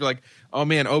message, I'd just be like, "Oh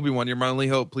man, Obi-Wan, you're my only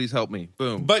hope. Please help me."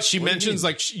 Boom. But she What do you mentions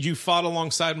mean? like you fought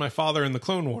alongside my father in the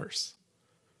Clone Wars,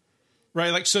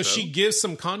 right? Like so she gives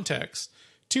some context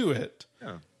to it.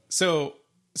 Yeah. So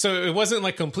it wasn't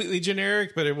like completely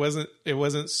generic, but it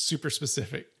wasn't super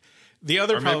specific. The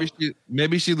other Or problem,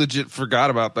 maybe she legit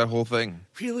forgot about that whole thing.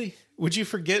 really, would you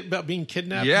forget about being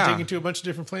kidnapped Yeah. and taken to a bunch of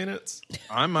different planets?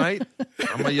 I might.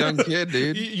 I'm a young kid,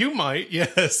 dude. You might,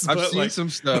 yes. I've but seen like, some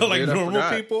stuff. But like dude, I normal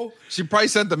forgot. people, She probably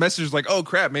sent the message like, "Oh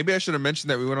crap, maybe I should have mentioned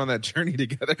that we went on that journey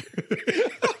together."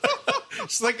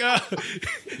 it's like,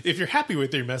 if you're happy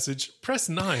with your message, press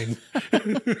 9.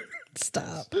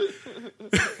 Stop.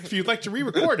 If you'd like to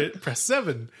re-record it, press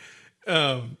 7.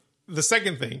 The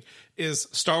second thing is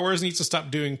Star Wars needs to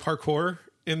stop doing parkour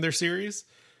in their series.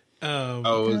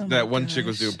 That one chick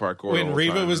was doing parkour When all the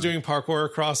Reva time. was doing parkour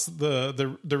across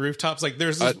the rooftops, like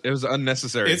there's this, It was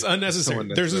unnecessary. it's unnecessary.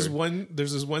 So There's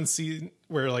this one scene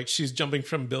where like she's jumping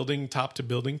from building top to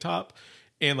building top,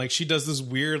 and like she does this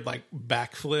weird like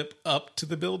backflip up to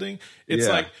the building. It's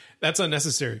Yeah. like that's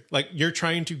unnecessary. Like you're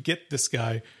trying to get this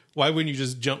guy. Why wouldn't you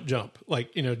just jump?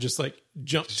 Like, just like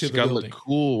jump to She's the got to building. look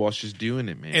cool while she's doing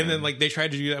it, man. And then like they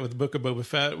tried to do that with the Book of Boba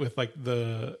Fett with like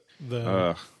the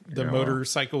yeah.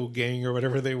 motorcycle gang or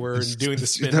whatever they were and doing the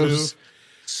spin That move. was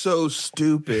so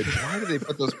stupid. Why did they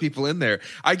put those people in there?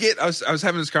 I was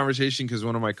having this conversation because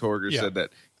one of my coworkers Yeah. said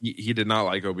that he did not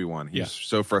like Obi-Wan. He Yeah. was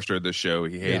so frustrated with the show.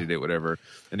 He hated Yeah. it, whatever.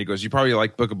 And he goes, "You probably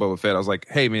like Book of Boba Fett." I was like,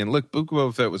 "Hey man, look, Book of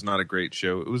Boba Fett was not a great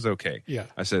show. It was okay." Yeah.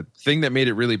 I said, "Thing that made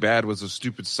it really bad was those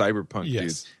stupid cyberpunk Yes.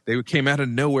 dudes. They came out of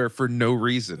nowhere for no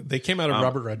reason." They came out of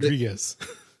Robert Rodriguez.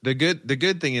 The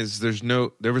good thing is there was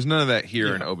none of that here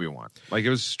Yeah. in Obi-Wan. Like it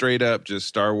was straight up just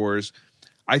Star Wars.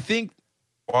 I think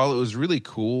while it was really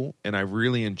cool and I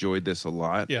really enjoyed this a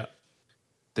lot, Yeah.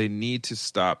 they need to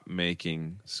stop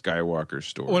making Skywalker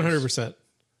stories. 100%.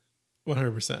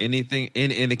 100%. Anything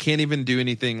and it can't even do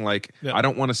anything like Yeah. I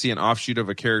don't want to see an offshoot of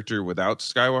a character without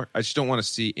Skywalker. I just don't want to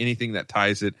see anything that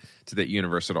ties it to that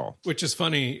universe at all. Which is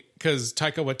funny because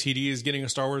Taika Waititi is getting a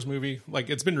Star Wars movie. Like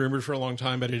it's been rumored for a long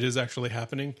time, but it is actually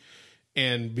happening.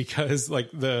 And because like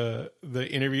the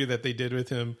interview that they did with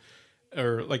him,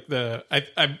 or like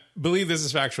I believe this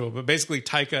is factual, but basically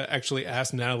Taika actually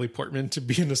asked Natalie Portman to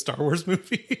be in a Star Wars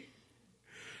movie,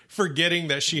 forgetting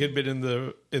that she had been in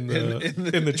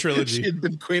the trilogy. She had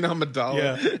been Queen Amidala.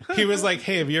 Yeah, he was like,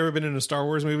 "Hey, have you ever been in a Star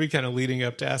Wars movie?" Kind of leading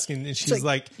up to asking, and she's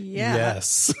like, yeah.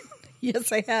 "Yes."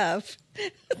 Yes, I have.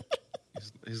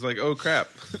 He's like, "Oh crap."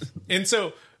 And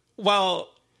so while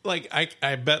like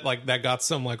I bet like that got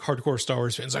some like hardcore Star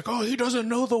Wars fans like, "Oh, he doesn't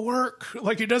know the work.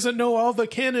 Like he doesn't know all the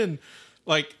canon."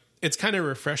 Like it's kind of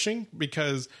refreshing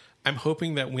because I'm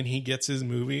hoping that when he gets his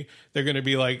movie, they're going to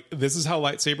be like, "This is how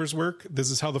lightsabers work. This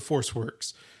is how the Force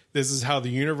works. This is how the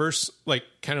universe, like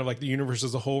kind of like the universe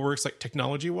as a whole works, like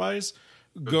technology wise.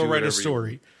 Go do write whatever a you-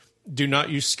 story. Do not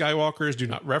use Skywalkers. Do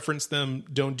not reference them.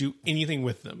 Don't do anything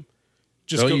with them.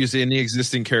 Just Don't go, use any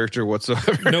existing character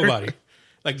whatsoever. nobody,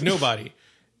 like nobody,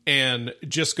 and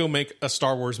just go make a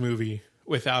Star Wars movie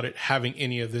without it having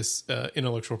any of this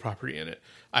intellectual property in it.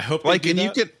 I hope Like, they and do you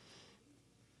that. could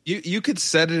you could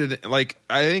set it like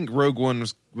I think Rogue One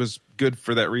was good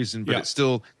for that reason, but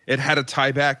Yeah. it had to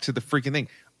tie back to the freaking thing.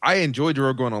 I enjoyed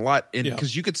Rogue One a lot, and Yeah.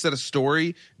 because you could set a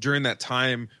story during that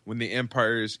time when the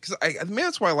Empires. Because I mean,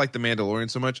 that's why I like the Mandalorian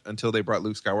so much until they brought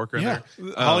Luke Skywalker in Yeah,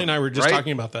 there. Holly and I were just right?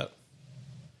 talking about that.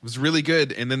 It was really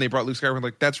good. And then they brought Luke Skywalker,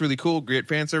 like, that's really cool. Great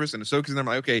fan service. And Ahsoka's, and I'm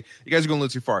like, okay, you guys are going a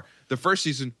little too far. The first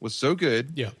season was so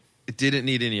good. Yeah. It didn't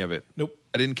need any of it. Nope.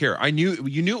 I didn't care.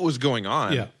 You knew it was going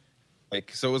on. Yeah.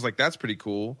 Like, so it was like, that's pretty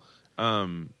cool.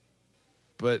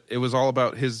 But it was all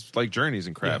about his like journeys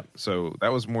and crap. Yeah. So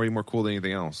that was more cool than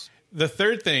anything else. The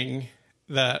third thing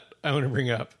that I want to bring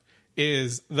up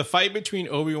is the fight between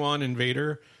Obi-Wan and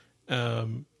Vader.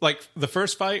 Like the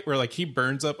first fight where like he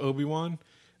burns up Obi-Wan,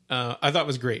 I thought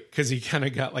was great because he kind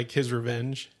of got like his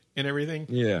revenge and everything.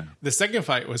 Yeah. The second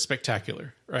fight was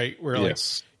spectacular, right? Where like,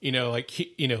 Yes. like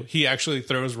he actually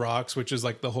throws rocks, which is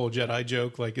like the whole Jedi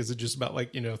joke. Like, is it just about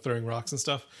like, throwing rocks and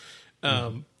stuff?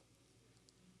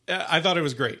 I thought it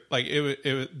was great. Like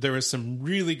there was some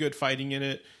really good fighting in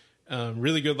it.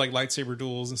 Really good like lightsaber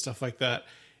duels and stuff like that.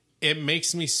 It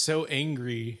makes me so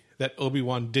angry that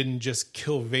Obi-Wan didn't just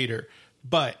kill Vader.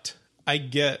 But I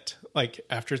get, like,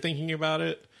 after thinking about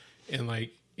it and like,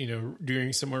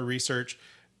 doing some more research,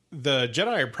 the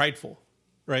Jedi are prideful,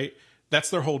 right?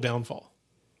 That's their whole downfall,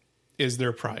 is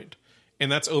their pride.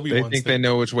 And that's Obi-Wan's They think they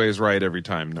know which way is right every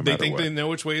time, no matter what. They think they know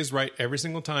which way is right every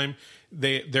single time.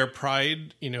 Their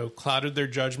pride, clouded their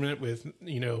judgment with,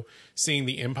 seeing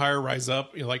the Empire rise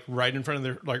up, like right in front of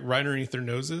their, like right underneath their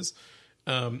noses.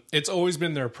 It's always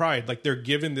been their pride. Like they're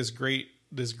given this great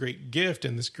gift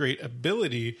and this great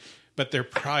ability, but their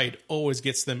pride always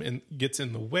gets in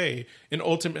the way. And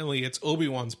ultimately, it's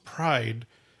Obi-Wan's pride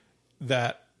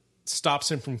that stops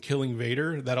him from killing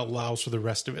Vader that allows for the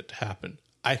rest of it to happen.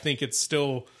 I think it's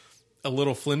still a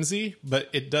little flimsy, but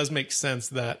it does make sense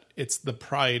that it's the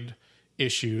pride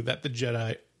issue that the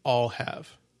Jedi all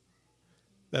have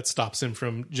that stops him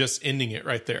from just ending it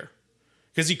right there.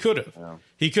 Because he could have. Yeah.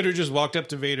 He could have just walked up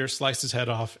to Vader, sliced his head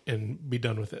off, and be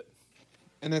done with it.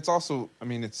 And it's also,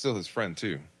 it's still his friend,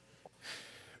 too.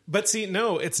 But see,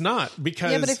 no, it's not,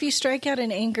 because... Yeah, but if you strike out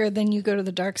in anger, then you go to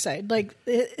the dark side. Like,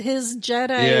 his Jedi...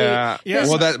 Yeah.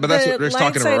 Well, that's what they're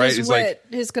talking about, right? Is what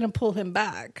is going to pull him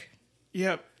back.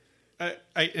 Yeah.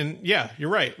 And you're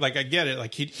right. Like, I get it.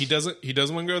 Like, he doesn't want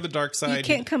to go to the dark side. You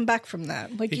can't come back from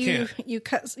that. Like, you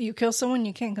kill someone,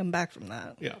 you can't come back from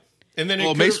that. Yeah. And then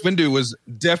Mace Windu was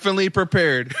definitely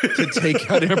prepared to take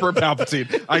out Emperor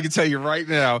Palpatine. I can tell you right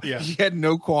now, he had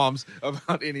no qualms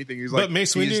about anything. He's like,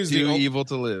 Mace Windu is too evil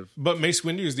to live. But Mace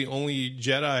Windu is the only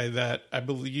Jedi that I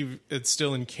believe it's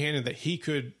still in canon that he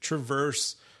could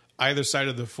traverse either side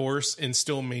of the Force and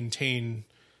still maintain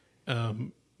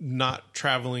not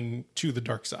traveling to the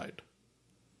dark side.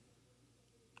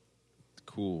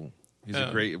 Cool. He's a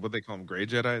great, what they call him, gray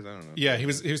Jedis? I don't know. Yeah, he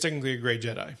was technically a gray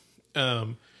Jedi.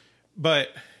 But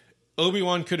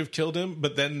Obi-Wan could have killed him,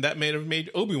 but then that may have made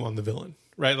Obi-Wan the villain,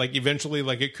 right? Like eventually,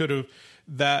 like it could have,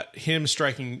 that him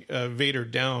striking Vader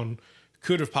down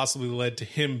could have possibly led to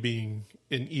him being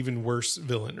an even worse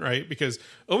villain, right? Because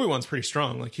Obi-Wan's pretty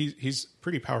strong. Like he's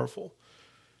pretty powerful.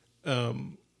 So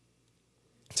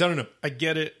I don't know. I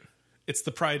get it. It's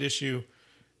the pride issue.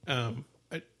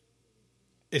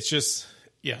 It's just,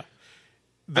 yeah.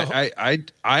 I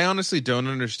honestly don't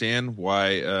understand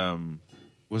why,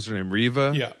 what's her name,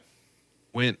 Reva? Yeah.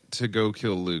 Went to go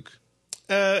kill Luke.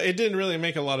 It didn't really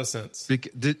make a lot of sense.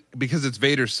 Because it's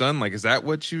Vader's son? Like, is that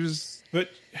what she was... But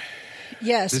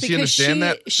yes, does because she understand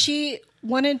that? She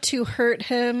wanted to hurt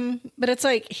him, but it's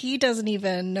like he doesn't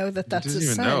even know that that's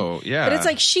his son. Know. Yeah. But it's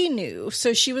like she knew,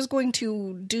 so she was going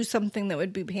to do something that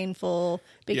would be painful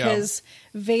because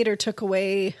Vader took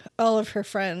away all of her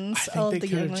friends, all of the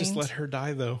younglings. They could have just let her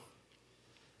die, though.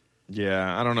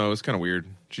 Yeah, I don't know. It's kind of weird.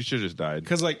 She should have just died.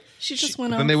 Because like she just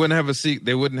went off. Then they wouldn't have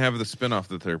they wouldn't have the spinoff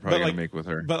that they're probably going to make with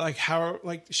her. But like how,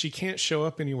 like she can't show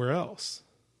up anywhere else.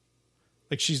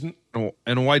 Like she's,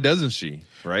 and why doesn't she?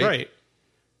 Right.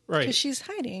 Because she's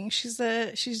hiding. She's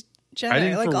Jedi.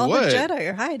 Hiding like for all what? the Jedi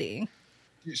are hiding.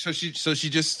 So she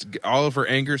just, all of her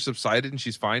anger subsided and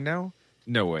she's fine now?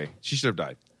 No way. She should have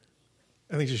died.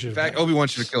 I think she should have. In fact, Obi-Wan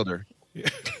should have killed her. Yeah.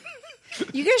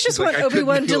 You guys just want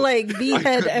Obi-Wan to like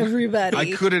behead everybody.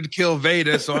 I couldn't kill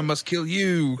Vader, so I must kill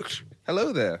you.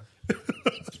 Hello there.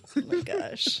 Oh my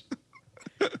gosh.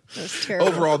 That was terrible.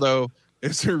 Overall, though,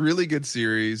 it's a really good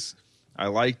series. I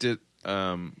liked it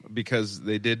because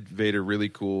they did Vader really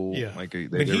cool. Yeah. Like they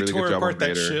when did a really tore good job apart on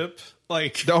that Vader. ship,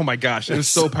 like oh my gosh, it was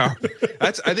so powerful.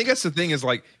 I think that's the thing is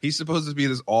like he's supposed to be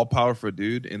this all powerful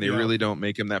dude, and they really don't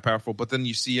make him that powerful. But then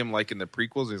you see him like in the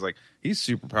prequels, he's like he's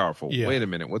super powerful. Yeah. Wait a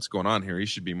minute, what's going on here? He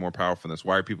should be more powerful than this.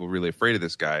 Why are people really afraid of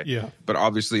this guy? Yeah. But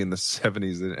obviously in the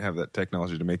 70s they didn't have that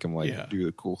technology to make him like do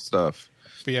the cool stuff.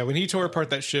 But yeah, when he tore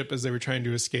apart that ship as they were trying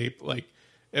to escape, like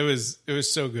it was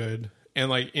so good. And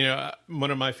like, you know,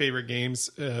 one of my favorite games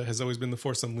has always been The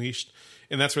Force Unleashed,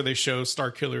 and that's where they show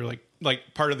Starkiller like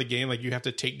like part of the game. Like you have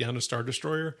to take down a Star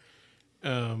Destroyer.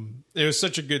 It was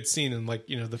such a good scene, and like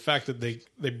the fact that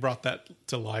they brought that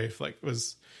to life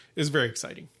is very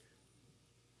exciting.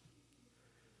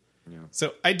 Yeah.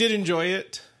 So I did enjoy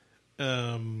it.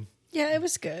 Yeah, it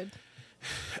was good.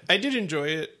 I did enjoy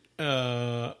it.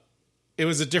 It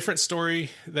was a different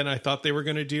story than I thought they were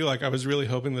going to do. Like I was really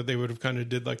hoping that they would have kind of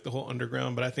did like the whole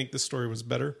underground, but I think the story was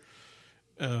better.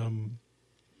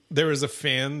 There was a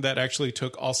fan that actually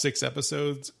took all 6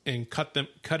 episodes and cut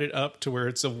it up to where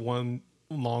it's a one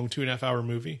long 2.5 hour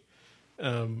movie,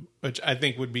 which I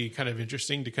think would be kind of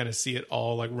interesting to kind of see it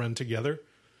all like run together.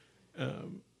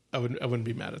 I wouldn't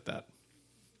be mad at that.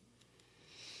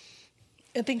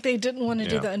 I think they didn't want to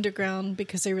do Yeah. the underground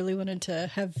because they really wanted to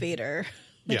have Vader.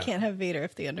 They Yeah. can't have Vader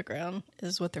if the underground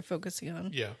is what they're focusing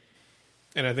on. Yeah.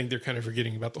 And I think they're kind of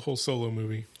forgetting about the whole Solo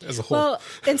movie as a whole. Well,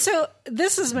 and so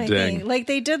this is my Dang. thing. Like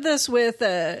they did this with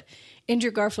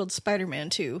Andrew Garfield's Spider-Man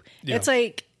too. Yeah. It's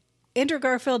like Andrew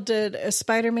Garfield did a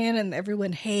Spider-Man and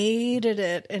everyone hated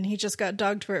it and he just got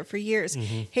dogged for it for years.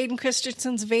 Hayden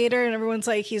Christensen's Vader and everyone's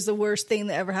like he's the worst thing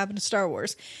that ever happened to Star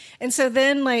Wars. And so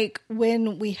then like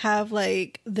when we have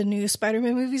like the new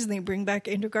Spider-Man movies and they bring back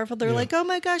Andrew Garfield, they're like, "Oh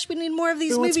my gosh, we need more of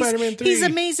these We want movies. Spider-Man 3." He's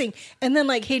amazing." And then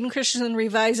like Hayden Christensen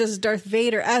revises Darth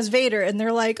Vader as Vader and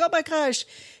they're like, "Oh my gosh,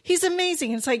 he's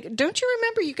amazing." And it's like, "Don't you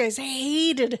remember you guys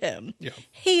hated him?" Yeah.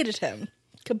 Hated him.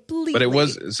 Completely. But it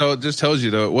was, so it just tells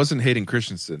you though, it wasn't Hayden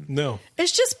Christensen. no.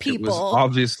 It's just It was people.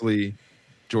 obviously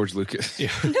George Lucas. Yeah.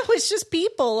 No, it's just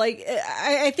people. Like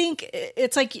I think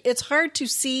it's like it's hard to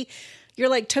see. You're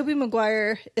like Tobey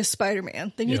Maguire is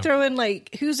Spider-Man. Then you Yeah. throw in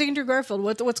like who's Andrew Garfield?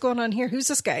 What's going on here? Who's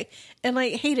this guy? And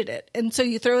like hated it. And so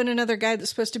you throw in another guy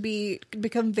that's supposed to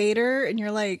become Vader, and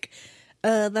you're like,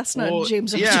 that's not Well,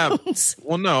 James Earl yeah. Jones.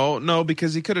 Well, no,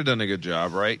 because he could have done a good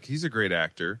job, right? He's a great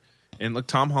actor. And look,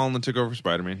 Tom Holland took over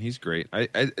Spider-Man. He's great.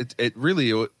 It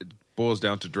really boils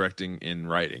down to directing and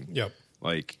writing. Yep.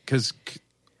 Like, because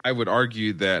I would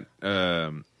argue that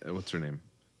what's her name?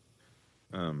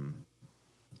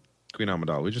 Queen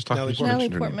Amidala. We just talked Natalie about Natalie her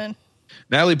name. Portman.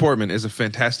 Natalie Portman is a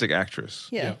fantastic actress,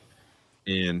 Yeah.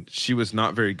 and she was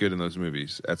not very good in those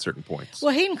movies at certain points.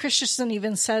 Well, Hayden Christensen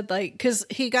even said like because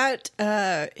he got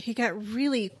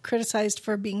really criticized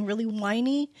for being really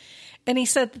whiny, and he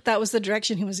said that was the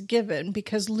direction he was given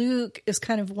because Luke is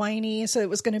kind of whiny, so it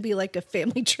was going to be like a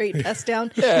family trait passed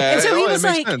down. Yeah, and so he it was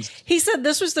makes like, sense. he said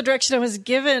this was the direction I was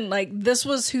given. Like this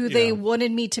was who they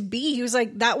wanted me to be. He was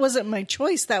like, that wasn't my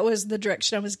choice. That was the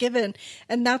direction I was given,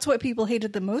 and that's what people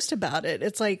hated the most about it.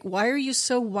 It's like, why are you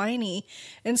so whiny?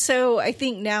 And so I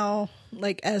think now,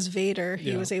 like as Vader,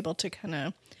 he Yeah. was able to kind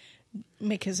of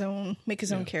make his own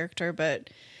character.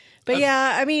 But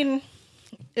yeah, I mean,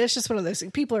 it's just one of those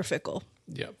things. People are fickle.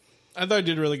 Yeah. I thought he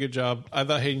did a really good job. I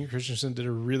thought Hayden Christensen did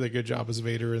a really good job as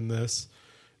Vader in this.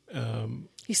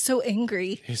 He's so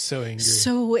angry. He's so angry.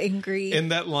 So angry.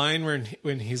 And that line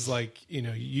when he's like,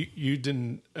 you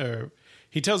didn't,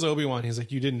 he tells Obi-Wan, he's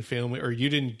like, you didn't fail me, or you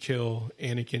didn't kill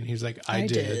Anakin. He's like, I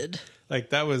did. Like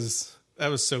that was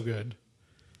so good.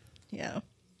 Yeah.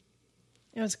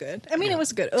 It was good. I mean, it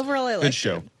was good. Overall, I liked Good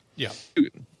show. it. Yeah.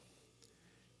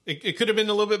 It could have been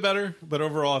a little bit better, but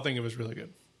overall, I think it was really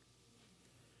good.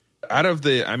 Other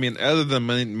than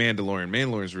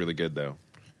Mandalorian's really good though.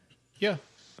 Yeah.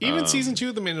 Even season 2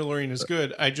 of The Mandalorian is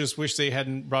good. I just wish they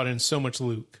hadn't brought in so much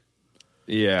Luke.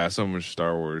 Yeah, so much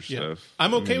Star Wars Yeah. stuff.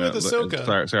 I'm okay with Ahsoka.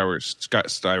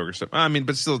 Skywalker stuff. I mean,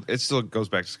 but it still goes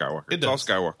back to Skywalker. It It's all does.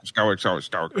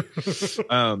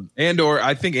 Skywalker. Andor.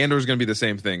 I think Andor is going to be the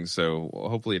same thing. So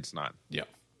hopefully it's not. Yeah.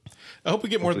 I hope we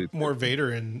get Hopefully- more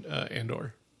Vader in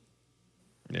Andor.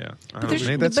 Yeah, But they're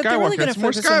really going to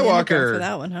focus on the underground for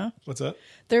that one, huh? What's that?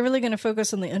 They're really going to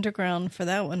focus on the underground for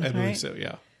that one, I right? believe so,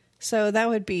 yeah. So that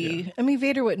would be. I mean,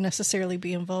 Vader wouldn't necessarily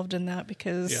be involved in that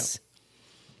because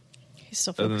he's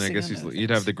still And focusing. then I guess on other you'd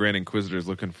have things. the Grand Inquisitors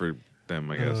looking for them.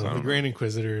 I guess I The don't know. Grand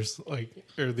Inquisitors,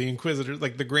 or the Inquisitors,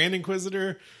 like the Grand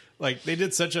Inquisitor, like they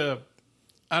did such a,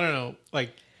 I don't know,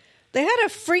 like They had a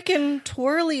freaking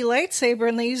twirly lightsaber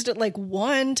and they used it like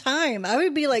one time. I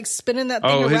would be like spinning that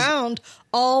thing around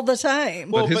all the time.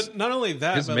 well, his- but not only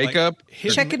that, his but makeup- like,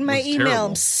 his, Checking my was email, terrible.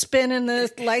 I'm spinning the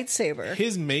lightsaber.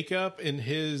 his makeup and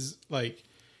his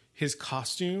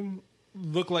costume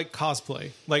look like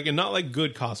cosplay, like, and not like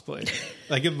good cosplay,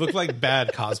 like it looked like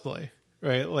bad cosplay,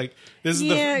 right? Like this is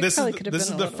Yeah, it this probably is could have this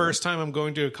been is a the little- first time I'm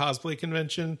going to a cosplay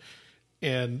convention,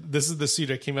 and this is the suit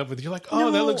I came up with. You're like,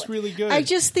 oh, that looks really good. I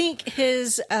just think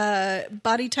his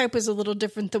body type was a little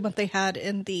different than what they had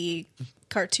in the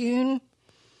cartoon.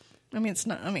 I mean, it's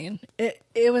not. I mean,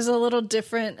 it was a little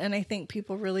different, and I think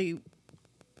people really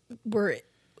were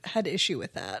had issue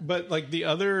with that. But like the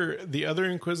other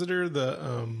Inquisitor,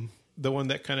 the one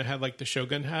that kind of had like the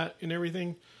Shogun hat and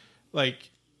everything, like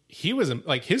he was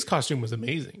like his costume was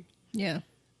amazing. Yeah.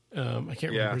 I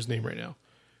can't remember his name right now.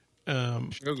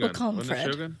 Shogun. We'll call him Wasn't it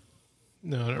Fred. Shogun?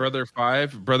 No. Brother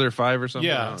Five or something.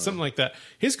 I Yeah, don't know. something like that.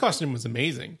 His costume was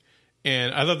amazing.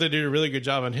 And I thought they did a really good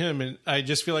job on him. And I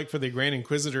just feel like for the Grand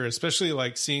Inquisitor, especially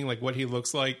like seeing like what he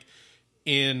looks like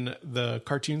in the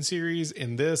cartoon series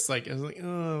in this, like I was like,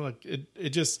 oh, like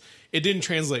it didn't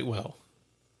translate well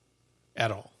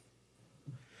at all.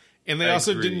 And they I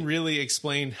also agree. didn't really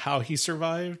explain how he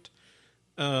survived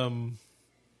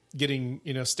getting,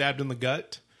 stabbed in the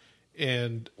gut.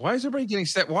 And Why is everybody getting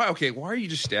stabbed? Why are you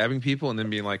just stabbing people and then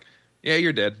being like, yeah,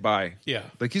 you're dead. Bye. yeah.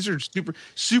 Like these are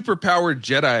super powered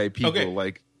Jedi people. Okay.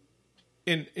 Like,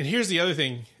 And here's the other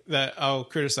thing that I'll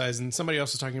criticize, and somebody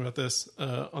else was talking about this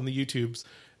on the YouTubes.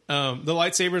 The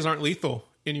lightsabers aren't lethal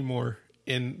anymore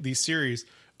in these series.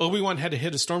 Obi-Wan had to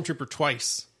hit a stormtrooper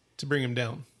twice to bring him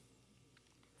down.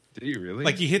 did he really?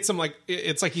 Like he hits him like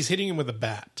it's like he's hitting him with a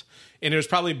bat, and it was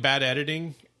probably bad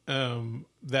editing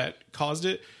that caused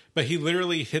it. But he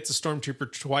literally hits a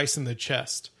stormtrooper twice in the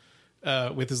chest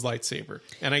with his lightsaber.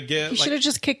 And I get You should have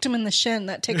just kicked him in the shin.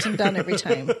 That takes him down every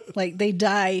time. Like they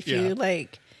die if Yeah. you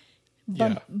like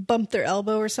bump their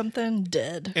elbow or something.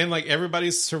 Dead. and like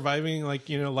everybody's surviving like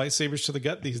lightsabers to the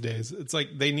gut these days. It's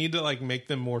like they need to like make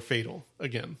them more fatal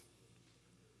again.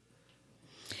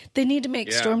 They need to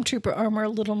make Yeah. stormtrooper armor a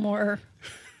little more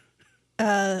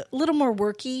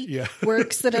worky. Yeah.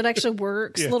 Works that it actually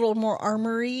works. Yeah. A little more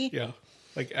armory. Yeah,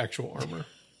 like actual armor.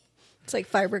 It's like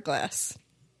fiberglass.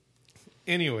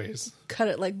 Anyways, Cut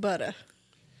it like butter.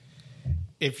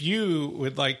 if you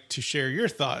would like to share your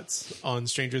thoughts on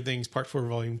Stranger Things Part 4,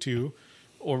 Volume 2,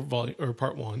 or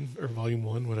Part 1, or Volume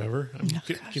 1, whatever. I'm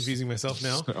confusing myself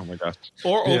now. oh my gosh.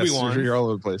 Or Yes, Obi-Wan. you're all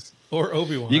over the place. Or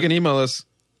Obi-Wan. You can email us.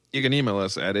 You can email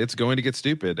us at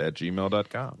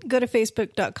itsgoingtogetstupid@gmail.com. Go to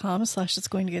facebook.com/it's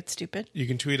going to get stupid. You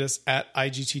can tweet us at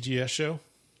IGTGS Show.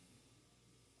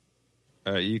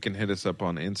 You can hit us up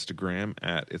on Instagram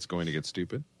at It's Going to Get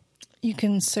Stupid. You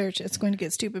can search It's Going to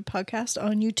Get Stupid podcast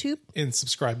on YouTube. And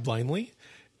subscribe blindly.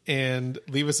 And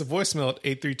leave us a voicemail at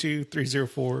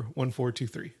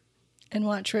 832-304-1423. And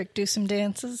watch Rick do some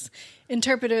dances.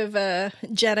 Interpretive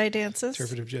Jedi dances.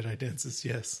 Interpretive Jedi dances,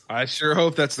 yes. I sure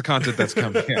hope that's the content that's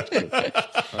coming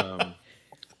after.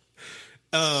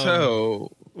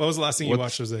 So, What was the last thing you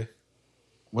watched, Jose?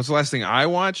 what's the last thing I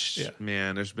watched? Yeah.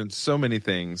 Man, there's been so many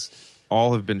things.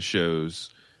 All have been shows.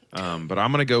 But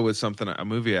I'm going to go with a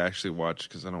movie I actually watched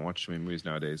because I don't watch too many movies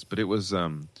nowadays. But it was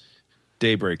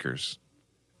Daybreakers.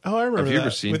 Oh, I remember Have you that.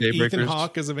 ever seen With Ethan Daybreakers?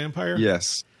 Hawke as a vampire?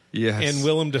 Yes. And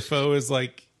Willem Dafoe is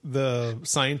like the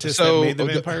scientist So, that made the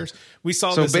vampires. We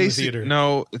saw So this in the basically, theater.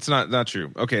 no, it's not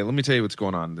true. Okay, let me tell you what's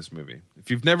going on in this movie. If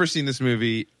you've never seen this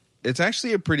movie, it's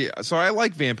actually a pretty. So I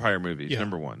like vampire movies. Yeah.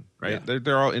 Number one, right? Yeah.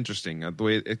 They're all interesting. The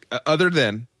way, other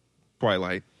than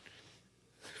Twilight,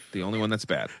 the only one that's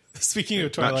bad. Speaking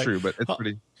of Twilight, Not true, but it's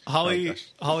pretty. Holly Oh, gosh.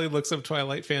 Holly looks up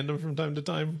Twilight fandom from time to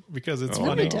time because it's Oh, No,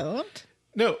 funny. we don't.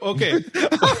 No, okay.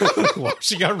 Wow,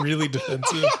 she got really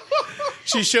defensive.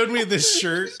 She showed me this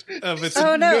shirt of it's.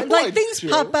 Oh no! No, Like I things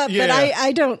don't. pop up, but Yeah.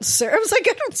 I don't search. I was like,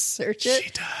 I don't search it. She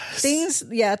does.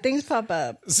 Things pop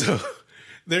up. So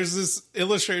there's this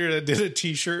illustrator that did a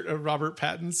T-shirt of Robert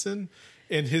Pattinson,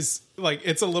 and his like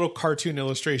it's a little cartoon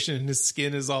illustration, and his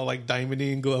skin is all like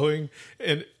diamondy and glowing,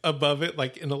 and above it,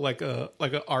 like in a like a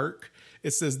arc,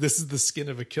 it says, "This is the skin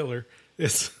of a killer."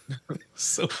 It's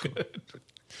so good.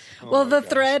 Well, the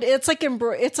thread, it's like an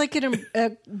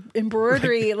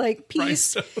embroidery like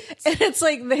piece, Rhinestones. and it's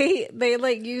like they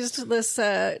like used this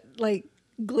like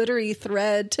glittery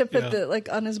thread to put Yeah. the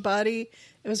like on his body.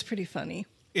 It was pretty funny.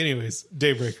 Anyways,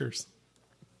 Daybreakers.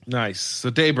 Nice.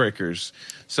 So Daybreakers.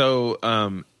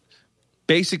 So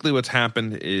basically what's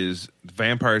happened is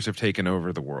vampires have taken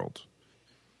over the world.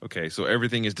 Okay, so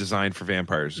everything is designed for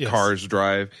vampires. Yes. Cars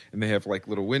drive, and they have like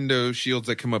little windows, shields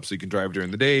that come up so you can drive during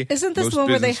the day. Isn't this Most the one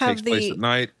where they business have takes place the at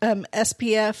night?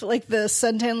 SPF, like the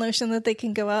suntan lotion that they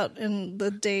can go out in the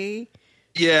day?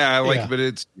 Yeah,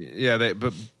 Yeah. but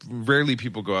but rarely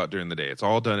people go out during the day. It's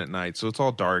all done at night, so it's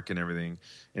all dark and everything.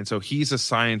 And so he's a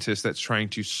scientist that's trying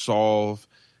to solve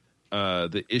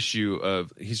the issue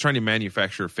of he's trying to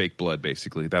manufacture fake blood,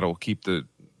 basically that'll keep the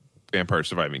vampires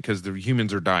surviving because the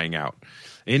humans are dying out.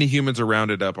 Any humans are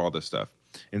rounded up, all this stuff.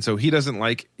 And so he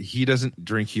doesn't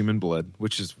drink human blood,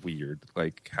 which is weird.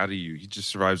 Like, how do he just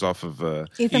survives off of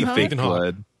Ethan Hawke? fake Ethan Hawke.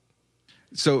 blood.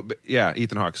 So yeah,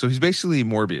 Ethan Hawke. So he's basically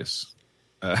Morbius.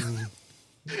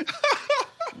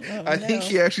 I think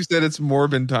he actually said it's more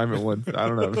than time at once. I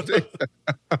don't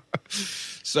know.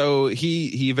 So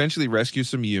he eventually rescues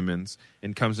some humans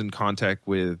and comes in contact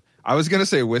with, I was going to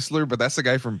say Whistler, but that's the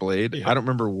guy from Blade. Yeah. I don't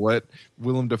remember what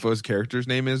Willem Dafoe's character's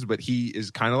name is, but he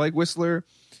is kind of like Whistler.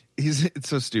 It's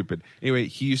so stupid. Anyway,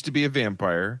 he used to be a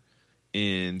vampire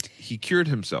and he cured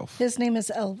himself His name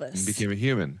is Elvis. and became a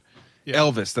human. Yeah.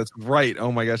 Elvis, that's right.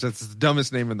 Oh my gosh, that's the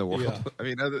dumbest name in the world. Yeah. I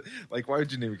mean, like, why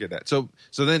would you even get that? So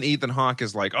then Ethan Hawke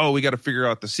is like, oh, we got to figure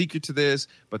out the secret to this.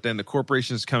 But then the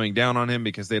corporation is coming down on him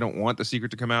because they don't want the secret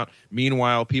to come out.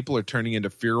 Meanwhile, people are turning into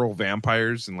feral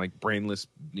vampires and like brainless,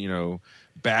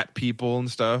 bat people and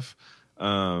stuff.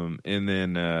 And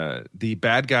then the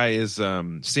bad guy is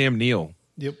Sam Neill.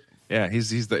 Yep. Yeah, he's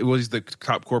the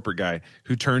top corporate guy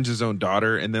who turns his own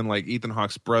daughter, and then like Ethan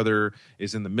Hawke's brother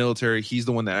is in the military. He's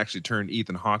the one that actually turned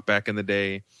Ethan Hawke back in the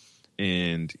day,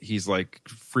 and he's like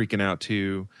freaking out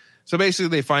too. So basically,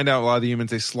 they find out a lot of the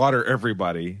humans, they slaughter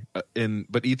everybody, but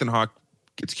Ethan Hawke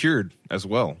gets cured as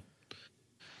well,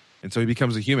 and so he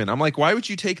becomes a human. I'm like, why would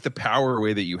you take the power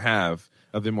away that you have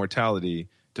of immortality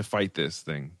to fight this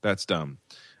thing? That's dumb.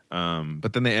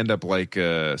 But then they end up like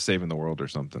saving the world or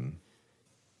something.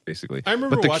 Basically, I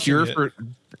remember but the watching cure it. for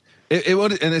it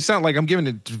would, and it's not like I'm giving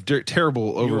a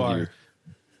terrible overview,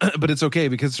 but it's okay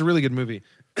because it's a really good movie.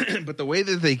 But the way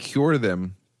that they cure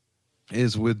them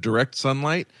is with direct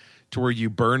sunlight to where you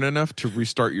burn enough to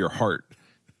restart your heart,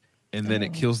 and then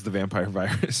it kills the vampire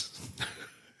virus.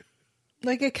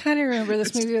 Like, I kind of remember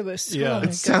this movie, but it was so long ago.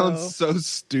 It sounds so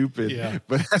stupid, Yeah.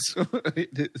 but that's what it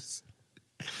is.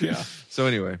 Yeah. So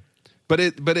anyway. But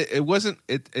it wasn't,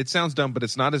 it sounds dumb, but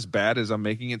it's not as bad as I'm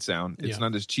making it sound. It's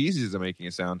not as cheesy as I'm making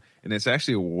it sound. And it's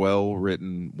actually a well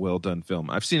written, well done film.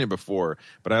 I've seen it before,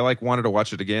 but I wanted to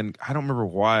watch it again. I don't remember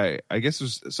why. I guess it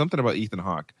was something about Ethan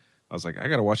Hawke. I was like, I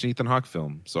got to watch an Ethan Hawke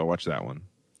film. So I watched that one.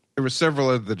 There were several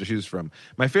other to choose from.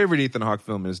 My favorite Ethan Hawke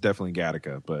film is definitely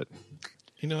Gattaca, but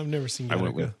I've never seen I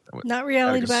went Gattaca. with Not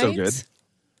Reality Gattaca's so Bites?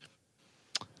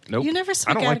 good. Nope. You never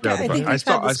saw I don't Gattaca. like Reality I think Bites.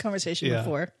 we've had this conversation yeah.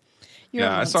 before. You're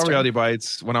Yeah, a I saw monster. Reality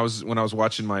Bites when I was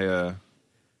watching my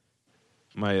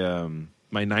my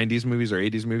 90s movies or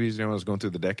 80s movies. I was going through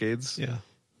the decades, Yeah.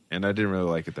 and I didn't really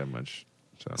like it that much.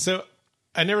 So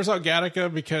I never saw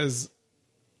Gattaca because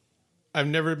I've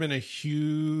never been a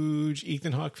huge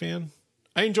Ethan Hawke fan.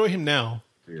 I enjoy him now,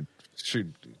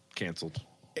 Shoot, canceled.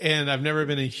 and I've never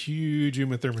been a huge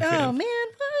Uma Thurman Oh, fan. man,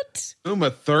 what? Uma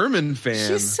Thurman fan.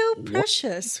 She's so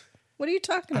precious. What are you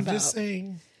talking I'm about? just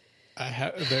saying, I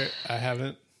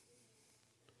haven't.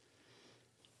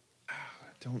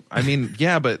 I mean,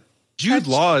 yeah, but Jude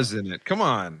Law is in it. Come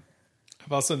on.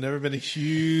 I've also never been a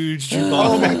huge Jude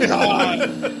Law fan.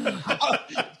 God.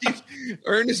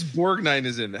 Ernest Borgnine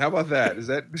is in it. How about that? Does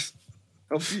that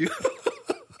help you?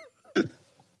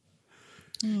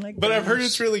 Oh my But I've heard gosh.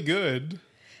 it's really good.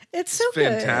 It's so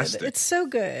fantastic. good. It's so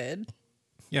good.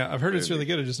 Yeah, I've heard it's really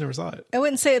good. I just never saw it. I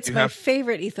wouldn't say it's You my have-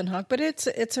 favorite Ethan Hawke, but it's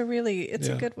a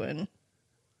Yeah. good one.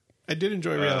 I did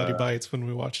enjoy Reality Bites when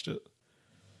we watched it.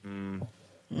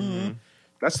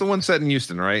 That's the one set in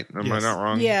Houston, right? Am I Yes. not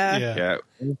wrong? Yeah. Yeah. Yeah.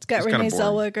 It's got kinda Renee boring.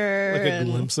 Zellweger Like a and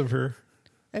glimpse of her.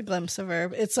 a glimpse of her.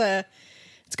 It's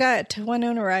got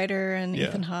Winona Ryder and Yeah.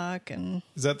 Ethan Hawke and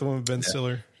Is that the one with Ben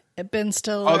Stiller? Ben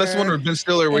Stiller. Oh, that's the one with Ben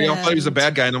Stiller where y'all thought he was a and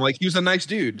bad guy, and I'm like, he was a nice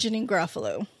dude. Janine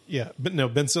Garofalo. Yeah, but no,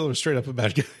 Ben Stiller was straight up a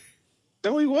bad guy.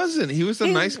 No, he wasn't. He was a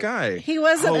nice guy. He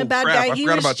wasn't Oh, a bad crap. guy. I He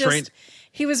forgot was about just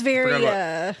he was very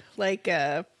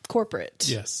forgot corporate.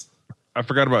 Yes, I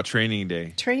forgot about Training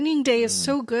Day. Training Day is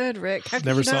so good, Rick. How could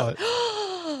never you saw not-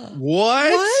 it.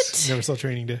 What? What? Never saw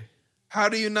Training Day. How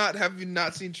do you not have you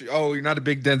not seen? Oh, you're not a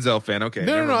big Denzel fan. Okay,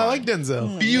 No, never I like mind.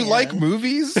 Denzel. Do you like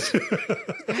movies?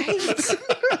 Right?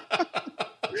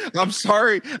 I'm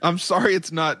sorry.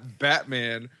 It's not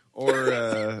Batman or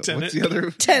what's Tenet. the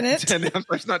other Tenet. Tenet. I'm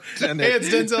sorry, it's not Tenet. Hey, it's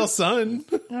Denzel's son.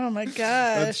 Oh my gosh.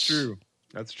 That's true.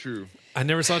 That's true. I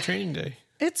never saw Training Day.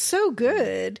 It's so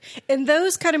good. And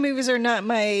those kind of movies are not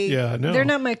my no. they're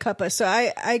not my cuppa. So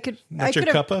I could Not your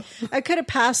cuppa? I could have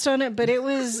passed on it, but it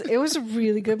was a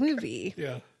really good movie.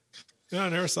 Yeah. No, I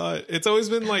never saw it. It's always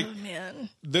been like Man.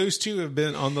 those two have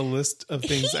been on the list of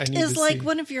things I Heat need is to like see.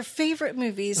 one of your favorite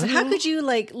movies. How could you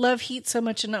love Heat so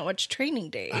much and not watch Training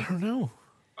Day? I don't know.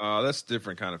 That's a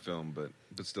different kind of film, but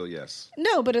still, yes.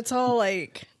 No, but it's all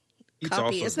like Heat's also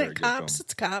copy. a Isn't very it good cops? film.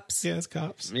 It's cops. Yeah, it's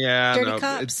cops. Yeah, Dirty no,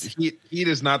 Cops. Heat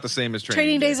is not the same as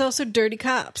Training Day is also Dirty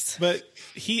Cops. But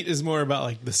Heat is more about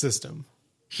like the system.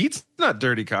 Heat's not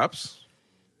Dirty Cops.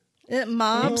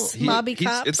 Mobs, mobby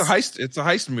cops. It's a heist. It's a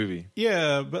heist movie.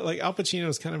 Yeah, but like Al Pacino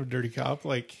is kind of a dirty cop.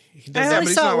 Like he I does but only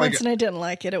he's saw not it like once and I didn't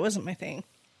like it. It wasn't my thing.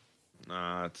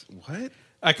 What?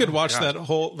 I could watch God. that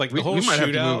whole like the We whole might have to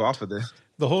move shootout, off of this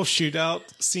the whole shootout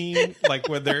scene, like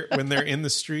when they're in the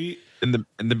street. in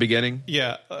the beginning.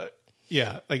 Yeah,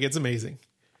 like it's amazing.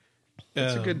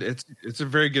 It's a good. It's a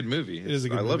very good movie. It is a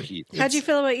good I love movie. Heat. How'd you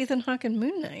feel about Ethan Hawke and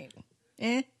Moon Knight?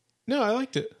 No, I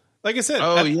liked it. Like I said,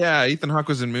 Oh yeah, Ethan Hawke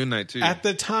was in Moon Knight too. at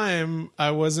the time,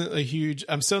 I'm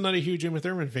still not a huge Uma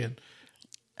Thurman fan.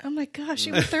 Oh my gosh,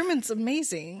 Uma Thurman's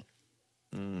amazing.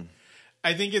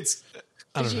 I think it's.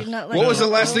 I Did don't you know. not like What was the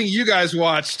Coco? last thing you guys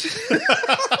watched?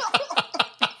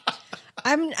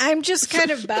 I'm just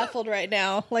kind of baffled right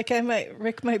now. Like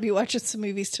Rick might be watching some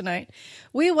movies tonight.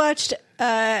 We watched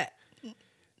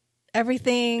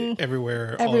Everything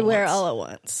Everywhere all at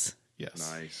once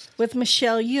Yes. Nice. with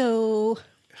Michelle Yeoh.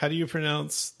 How do you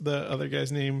pronounce the other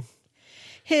guy's name?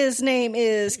 His name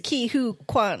is Ki Hu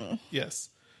Kwan. Yes.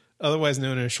 Otherwise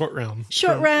known as Short Round.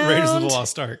 Short from Round. Raiders of the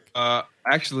Lost Ark.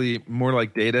 Actually, more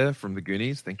like Data from the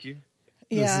Goonies. Thank you.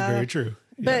 This is very true.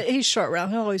 But he's Short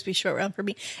Round. He'll always be Short Round for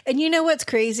me. And you know what's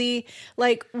crazy?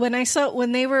 Like when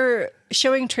they were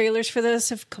showing trailers for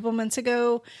this a couple months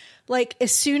ago, like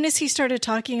as soon as he started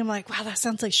talking, I'm like, wow, that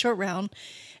sounds like Short Round.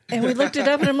 And we looked it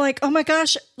up and I'm like, oh my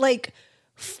gosh, like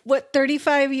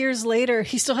 35 years later,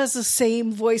 he still has the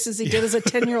same voice as he did as a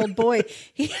 10-year-old boy.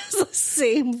 He has the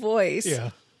same voice.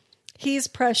 Yeah. He's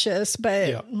precious, but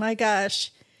Yeah. my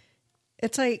gosh,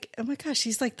 it's like, oh my gosh,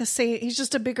 he's like the same. He's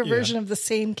just a bigger version of the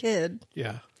same kid.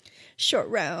 Yeah. Short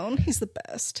Round. He's the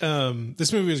best.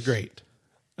 This movie is great.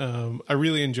 I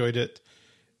really enjoyed it.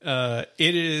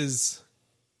 It is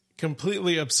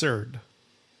completely absurd.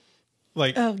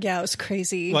 Like, Oh yeah, it was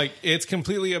crazy. like it's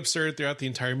completely absurd throughout the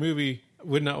entire movie.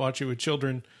 Would not watch it with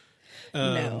children.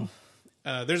 No.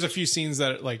 There's a few scenes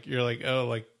that like you're like, oh,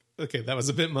 like okay, that was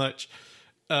a bit much.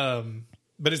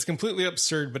 But it's completely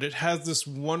absurd. But it has this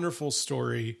wonderful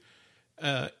story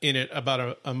in it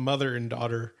about a mother and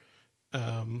daughter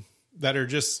that are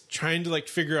just trying to like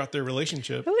figure out their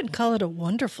relationship. I wouldn't call it a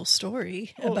wonderful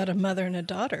story about a mother and a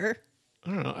daughter. I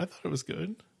don't know. I thought it was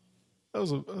good. That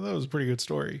was a pretty good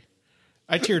story.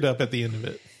 I teared up at the end of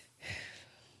it.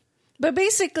 But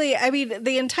basically, I mean,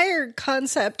 the entire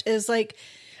concept is like,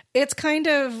 it's kind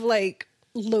of like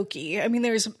Loki. I mean,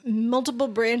 there's multiple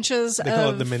branches They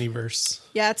call it the miniverse.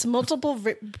 Yeah, it's multiple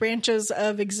branches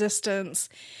of existence.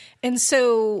 And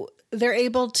so they're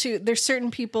able to, there's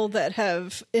certain people that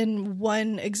have in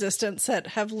one existence that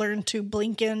have learned to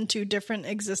blink into different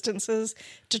existences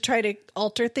to try to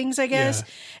alter things, I guess. Yeah.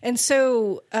 And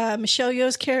so Michelle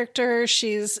Yeoh's character,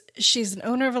 she's an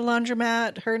owner of a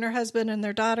laundromat, her and her husband and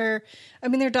their daughter. I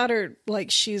mean, their daughter, like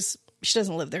she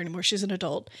doesn't live there anymore. She's an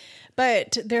adult.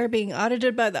 But they're being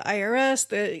audited by the IRS.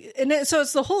 So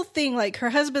it's the whole thing. Like her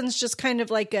husband's just kind of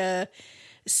like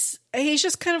he's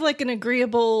just kind of like an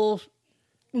agreeable,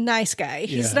 nice guy.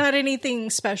 He's Yeah. not anything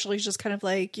special. He's just kind of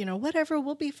like, whatever,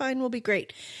 we'll be fine. We'll be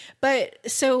great. But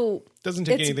so Doesn't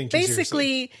take it's anything too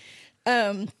seriously.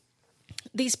 basically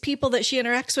these people that she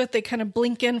interacts with, they kind of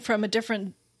blink in from a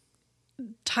different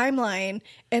timeline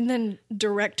and then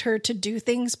direct her to do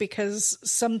things because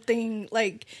something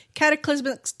like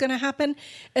cataclysmic's going to happen.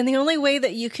 And the only way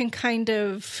that you can kind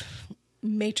of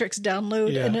matrix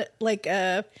download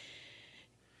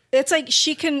it's like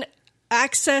she can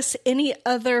access any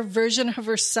other version of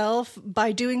herself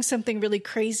by doing something really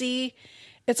crazy.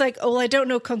 It's like, oh, well, I don't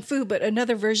know Kung Fu, but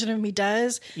another version of me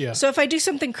does. Yeah. So if I do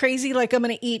something crazy, like I'm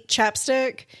going to eat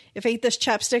chapstick, if I eat this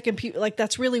chapstick and people like,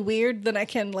 that's really weird, then I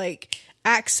can like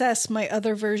access my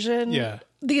other version, Yeah.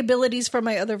 the abilities from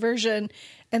my other version,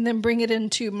 and then bring it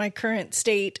into my current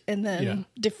state and then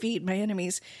defeat my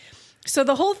enemies. So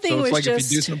the whole thing So it's was like just,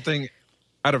 if you do something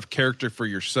out of character for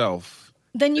yourself.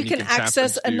 then you then can you can tap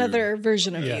access into- another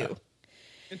version of Yeah. you.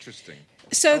 Interesting.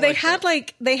 So I they like had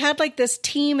that. they had this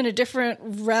team in a different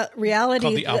reality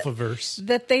Called the that, Alphaverse.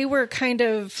 that they were kind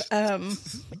of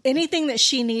anything that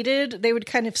she needed, they would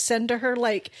kind of send to her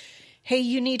like, hey,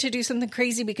 you need to do something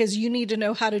crazy because you need to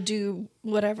know how to do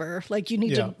whatever. Like you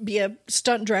need Yeah. to be a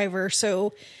stunt driver.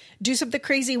 So do something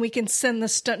crazy and we can send the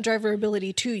stunt driver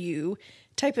ability to you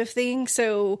type of thing.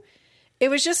 So it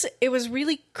was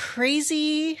really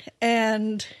crazy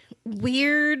and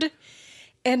weird.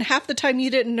 And half the time you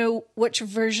didn't know which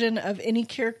version of any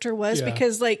character was Yeah.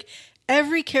 because like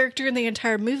every character in the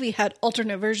entire movie had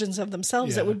alternate versions of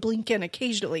themselves that Yeah. would blink in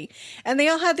occasionally. And they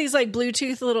all had these like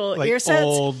Bluetooth little Like ear sets.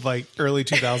 old, like early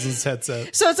 2000s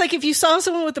headsets. So it's like if you saw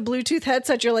someone with a Bluetooth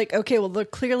headset, you're like, okay, well, they're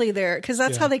clearly there. Because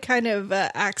that's Yeah. how they kind of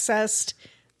accessed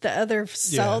the other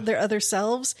Yeah. their other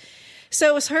selves. So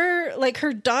it was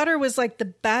her daughter was like the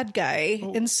bad guy.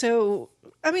 And so,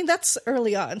 I mean, that's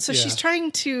early on. So Yeah. she's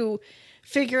trying to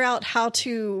figure out how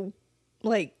to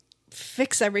like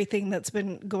fix everything that's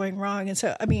been going wrong. And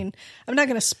so, I mean, I'm not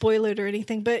going to spoil it or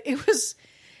anything, but it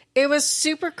was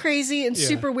super crazy and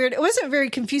super weird. It wasn't very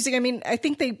confusing. I mean, I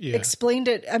think they explained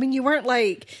it. I mean, you weren't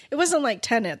like, it wasn't like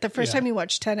Tenet. The first time you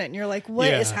watch Tenet and you're like,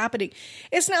 what is happening?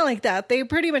 It's not like that. They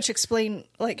pretty much explain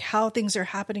like how things are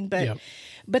happening,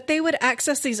 but they would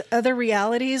access these other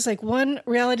realities. Like one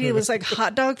reality was like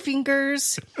hot dog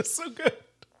fingers. It's so good.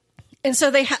 And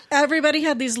so everybody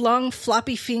had these long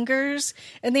floppy fingers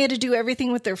and they had to do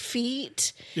everything with their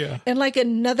feet. Yeah. And like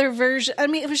another version, I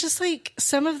mean, it was just like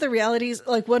some of the realities,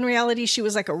 like one reality, she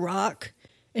was like a rock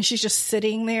and she's just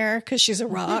sitting there because she's a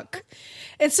rock.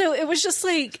 And so it was just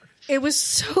like, it was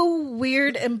so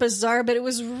weird and bizarre, but it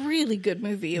was a really good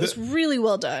movie. It was really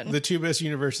well done. The two best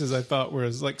universes I thought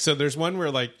was like, so there's one where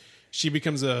like she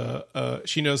becomes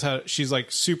she knows how, she's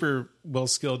like super well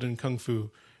skilled in Kung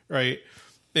Fu, right?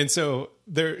 And so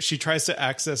she tries to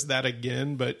access that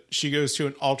again, but she goes to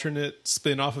an alternate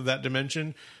spin off of that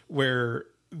dimension where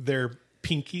their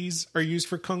pinkies are used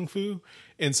for Kung Fu.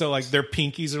 And so like their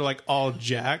pinkies are like all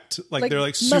jacked. Like they're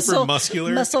like super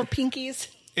muscular. Muscle pinkies.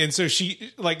 And so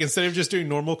she like, instead of just doing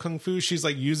normal Kung Fu, she's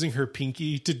like using her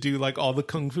pinky to do like all the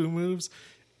Kung Fu moves.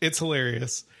 It's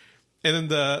hilarious. And then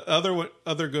the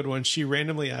other good one, she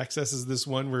randomly accesses this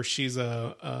one where she's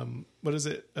what is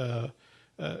it?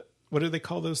 What do they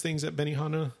call those things at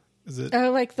Benihana? Is it?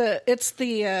 Oh, like it's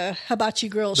the hibachi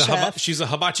grill chef. She's a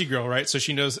hibachi girl, right? So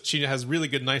she has really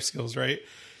good knife skills, right?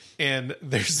 And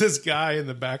there's this guy in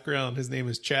the background. His name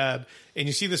is Chad, and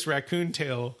you see this raccoon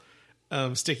tail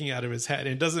sticking out of his head. And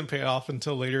it doesn't pay off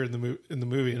until later in the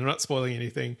movie. And I'm not spoiling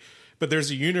anything, but there's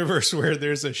a universe where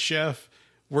there's a chef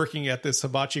working at this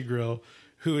hibachi grill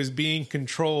who is being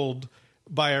controlled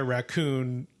by a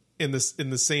raccoon in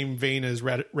the same vein as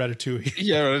Ratatouille.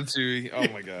 Yeah, Ratatouille.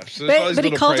 Oh my gosh! So but he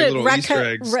called it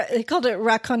he called it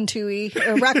Racontouille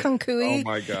or Raconcouille. Oh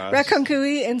my gosh,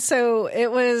 Raconcouille. And so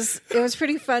it was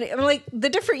pretty funny. I mean, like the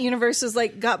different universes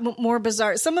like got more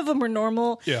bizarre. Some of them were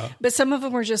normal, but some of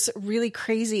them were just really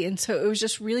crazy. And so it was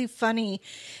just really funny.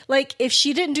 Like if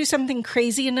she didn't do something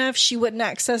crazy enough, she wouldn't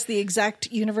access the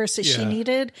exact universe that she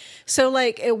needed. So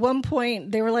like at one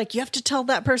point they were like, you have to tell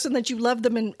that person that you love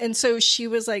them, and so she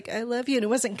was like, I love you, and it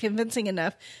wasn't convincing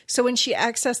enough. So when she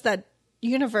accessed that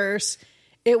universe,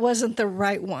 it wasn't the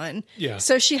right one. Yeah.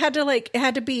 So she had to it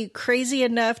had to be crazy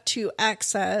enough to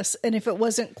access, and if it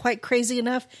wasn't quite crazy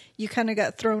enough, you kind of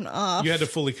got thrown off. You had to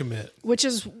fully commit. Which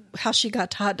is how she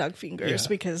got to hot dog fingers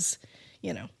because,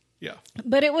 you know. Yeah.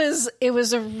 But it was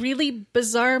a really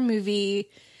bizarre movie.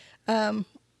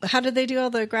 How did they do all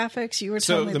the graphics? You were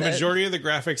telling me the majority of the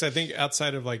graphics, I think,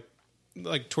 outside of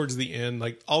like towards the end,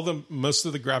 like most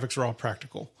of the graphics are all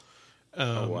practical.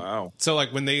 Oh wow! So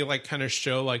like when they like kind of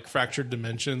show like fractured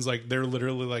dimensions, like they're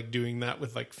literally like doing that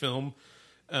with like film.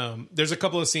 There's a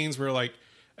couple of scenes where like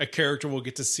a character will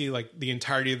get to see like the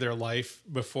entirety of their life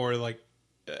before like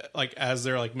as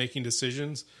they're like making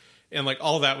decisions, and like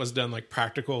all that was done like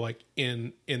practical like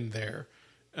in there.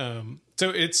 So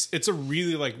it's a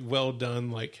really like well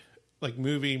done like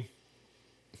movie.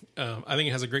 I think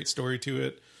it has a great story to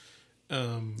it.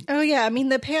 Oh yeah, I mean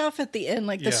the payoff at the end,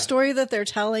 like the story that they're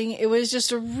telling, it was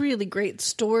just a really great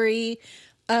story.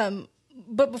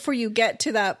 But before you get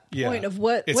to that point of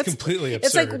what's completely absurd.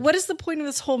 It's like, what is the point of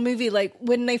this whole movie? Like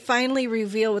when they finally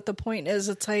reveal what the point is,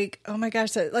 it's like, oh my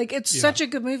gosh, like it's such a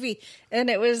good movie, and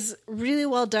it was really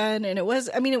well done, and it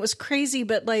was crazy,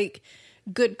 but like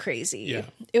good crazy. Yeah.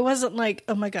 It wasn't like,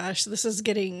 oh my gosh, this is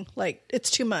getting like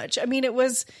it's too much. I mean, it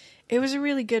was a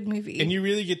really good movie. And you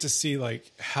really get to see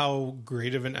like how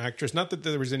great of an actress, not that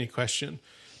there was any question,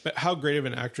 but how great of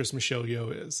an actress Michelle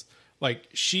Yeoh is. Like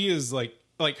she is like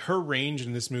her range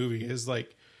in this movie is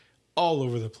like all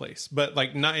over the place, but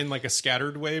like not in like a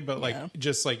scattered way, but like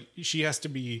just like she has to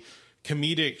be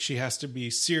comedic. She has to be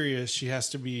serious. She has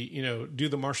to be, do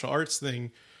the martial arts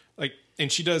thing. Like,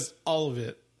 and she does all of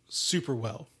it super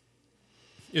well.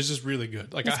 It's just really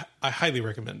good. Like I highly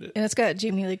recommend it. And it's got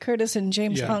Jamie Lee Curtis and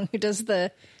James Hong, who does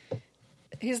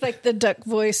he's like the duck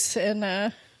voice,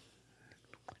 and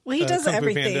he does Kung Fu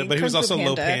everything. Panda, but he was also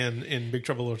Lo Pan in Big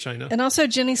Trouble in Little China. And also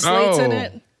Jenny Slate's in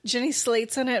it. Jenny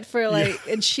Slate's in it for like,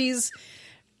 and she's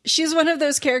one of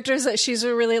those characters that she's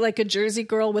really like a Jersey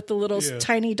girl with the little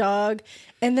tiny dog.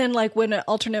 And then like when an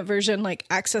alternate version like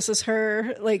accesses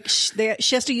her, like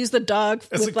she has to use the dog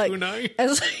as with a like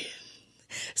kunai.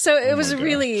 So it was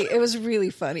really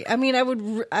funny. I mean,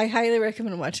 I highly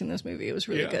recommend watching this movie. It was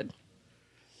really good.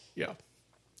 Yeah,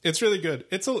 it's really good.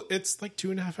 It's like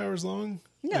 2.5 hours long.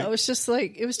 No, it was just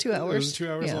like it was 2 hours. It was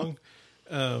 2 hours long.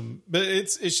 But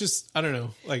it's just, I don't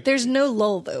know. Like, There's no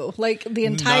lull though. Like the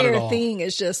at entire all. thing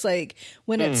is just like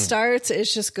when it starts,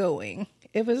 it's just going.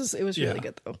 It was yeah. really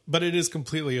good though. But it is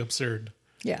completely absurd.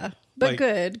 Yeah, but Like,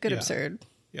 good yeah. absurd.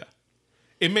 Yeah.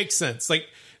 It makes sense. Like,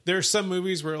 there are some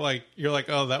movies where like you're like,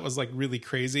 oh, that was like really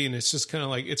crazy, and it's just kind of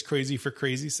like it's crazy for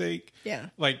crazy's sake. Yeah.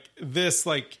 Like this,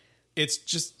 like it's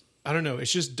just, I don't know,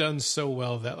 it's just done so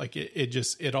well that like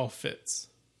it all fits.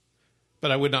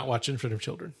 But I would not watch in front of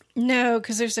children. No,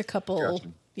 because there's a couple.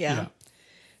 Gotcha. Yeah.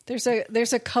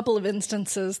 There's a couple of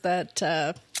instances that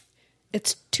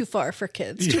it's too far for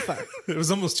kids. Too far. It was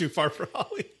almost too far for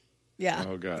Holly. Yeah.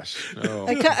 Oh gosh. Oh.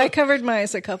 I covered my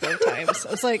eyes a couple of times.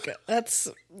 I was like, that's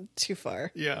too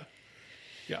far. Yeah.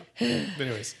 Yeah. But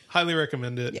anyways, highly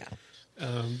recommend it. Yeah.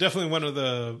 Definitely one of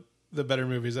the better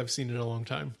movies I've seen in a long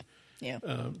time. Yeah.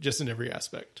 Just in every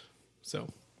aspect. So,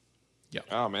 yeah.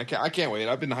 Oh man, I can't wait.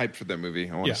 I've been hyped for that movie.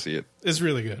 I want Yeah. to see it. It's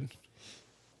really good.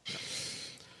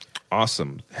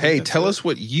 Awesome. Hey, that's tell it. us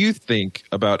what you think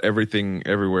about Everything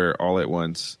Everywhere All at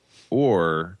Once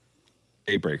or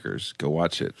Daybreakers. Go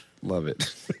watch it. Love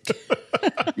it.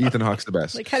 Ethan Hawke's the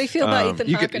best. Like, how do you feel about Ethan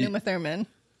you Hawke can- and Uma Thurman?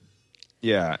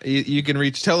 Yeah, you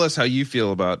can tell us how you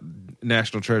feel about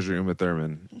National Treasure Uma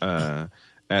Thurman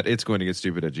at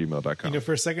itsgoingtogetstupid@gmail.com. You know,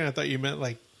 for a second, I thought you meant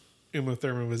like Uma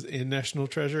Thurman was in National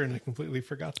Treasure, and I completely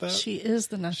forgot that. She is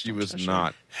the national She was treasure.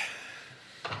 not.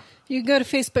 You can go to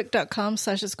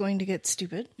facebook.com/it's going to get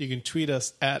stupid. You can tweet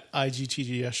us at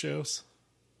IGTGS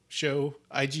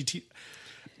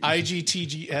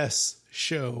IGTGS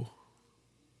show.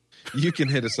 You can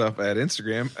hit us up at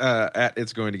Instagram at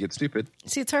It's Going to Get Stupid.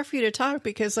 See, it's hard for you to talk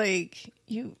because like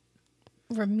you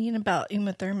were mean about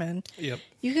Uma Thurman. Yep.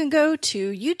 You can go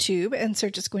to YouTube and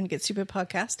search It's Going to Get Stupid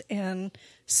podcast and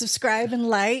subscribe and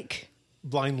like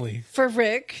Blindly. for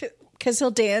Rick because he'll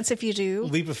dance if you do.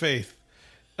 Leap of faith.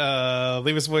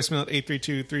 Leave us a voicemail at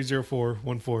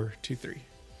 832-304-1423.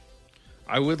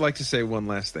 I would like to say one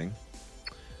last thing.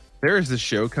 There is this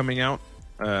show coming out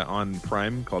on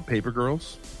Prime called Paper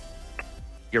Girls.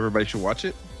 Everybody should watch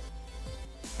it.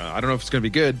 I don't know if it's going to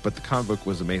be good, but the comic book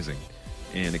was amazing.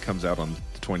 And it comes out on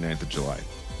the 29th of July.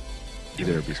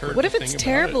 Either it'd be Heard What if thing it's about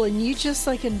terrible it. and you just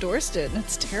like endorsed it and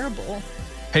it's terrible?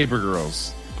 Paper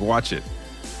Girls. Go watch it.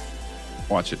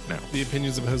 Watch it now. The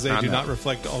opinions of Jose Not do now. not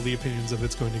reflect all the opinions of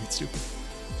It's Going to Get Stupid.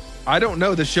 I don't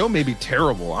know. The show may be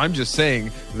terrible. I'm just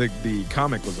saying the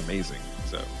comic was amazing.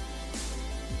 So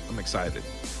I'm excited.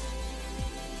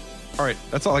 All right.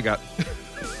 That's all I got.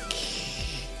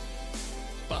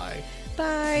 Bye.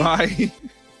 Bye. Bye.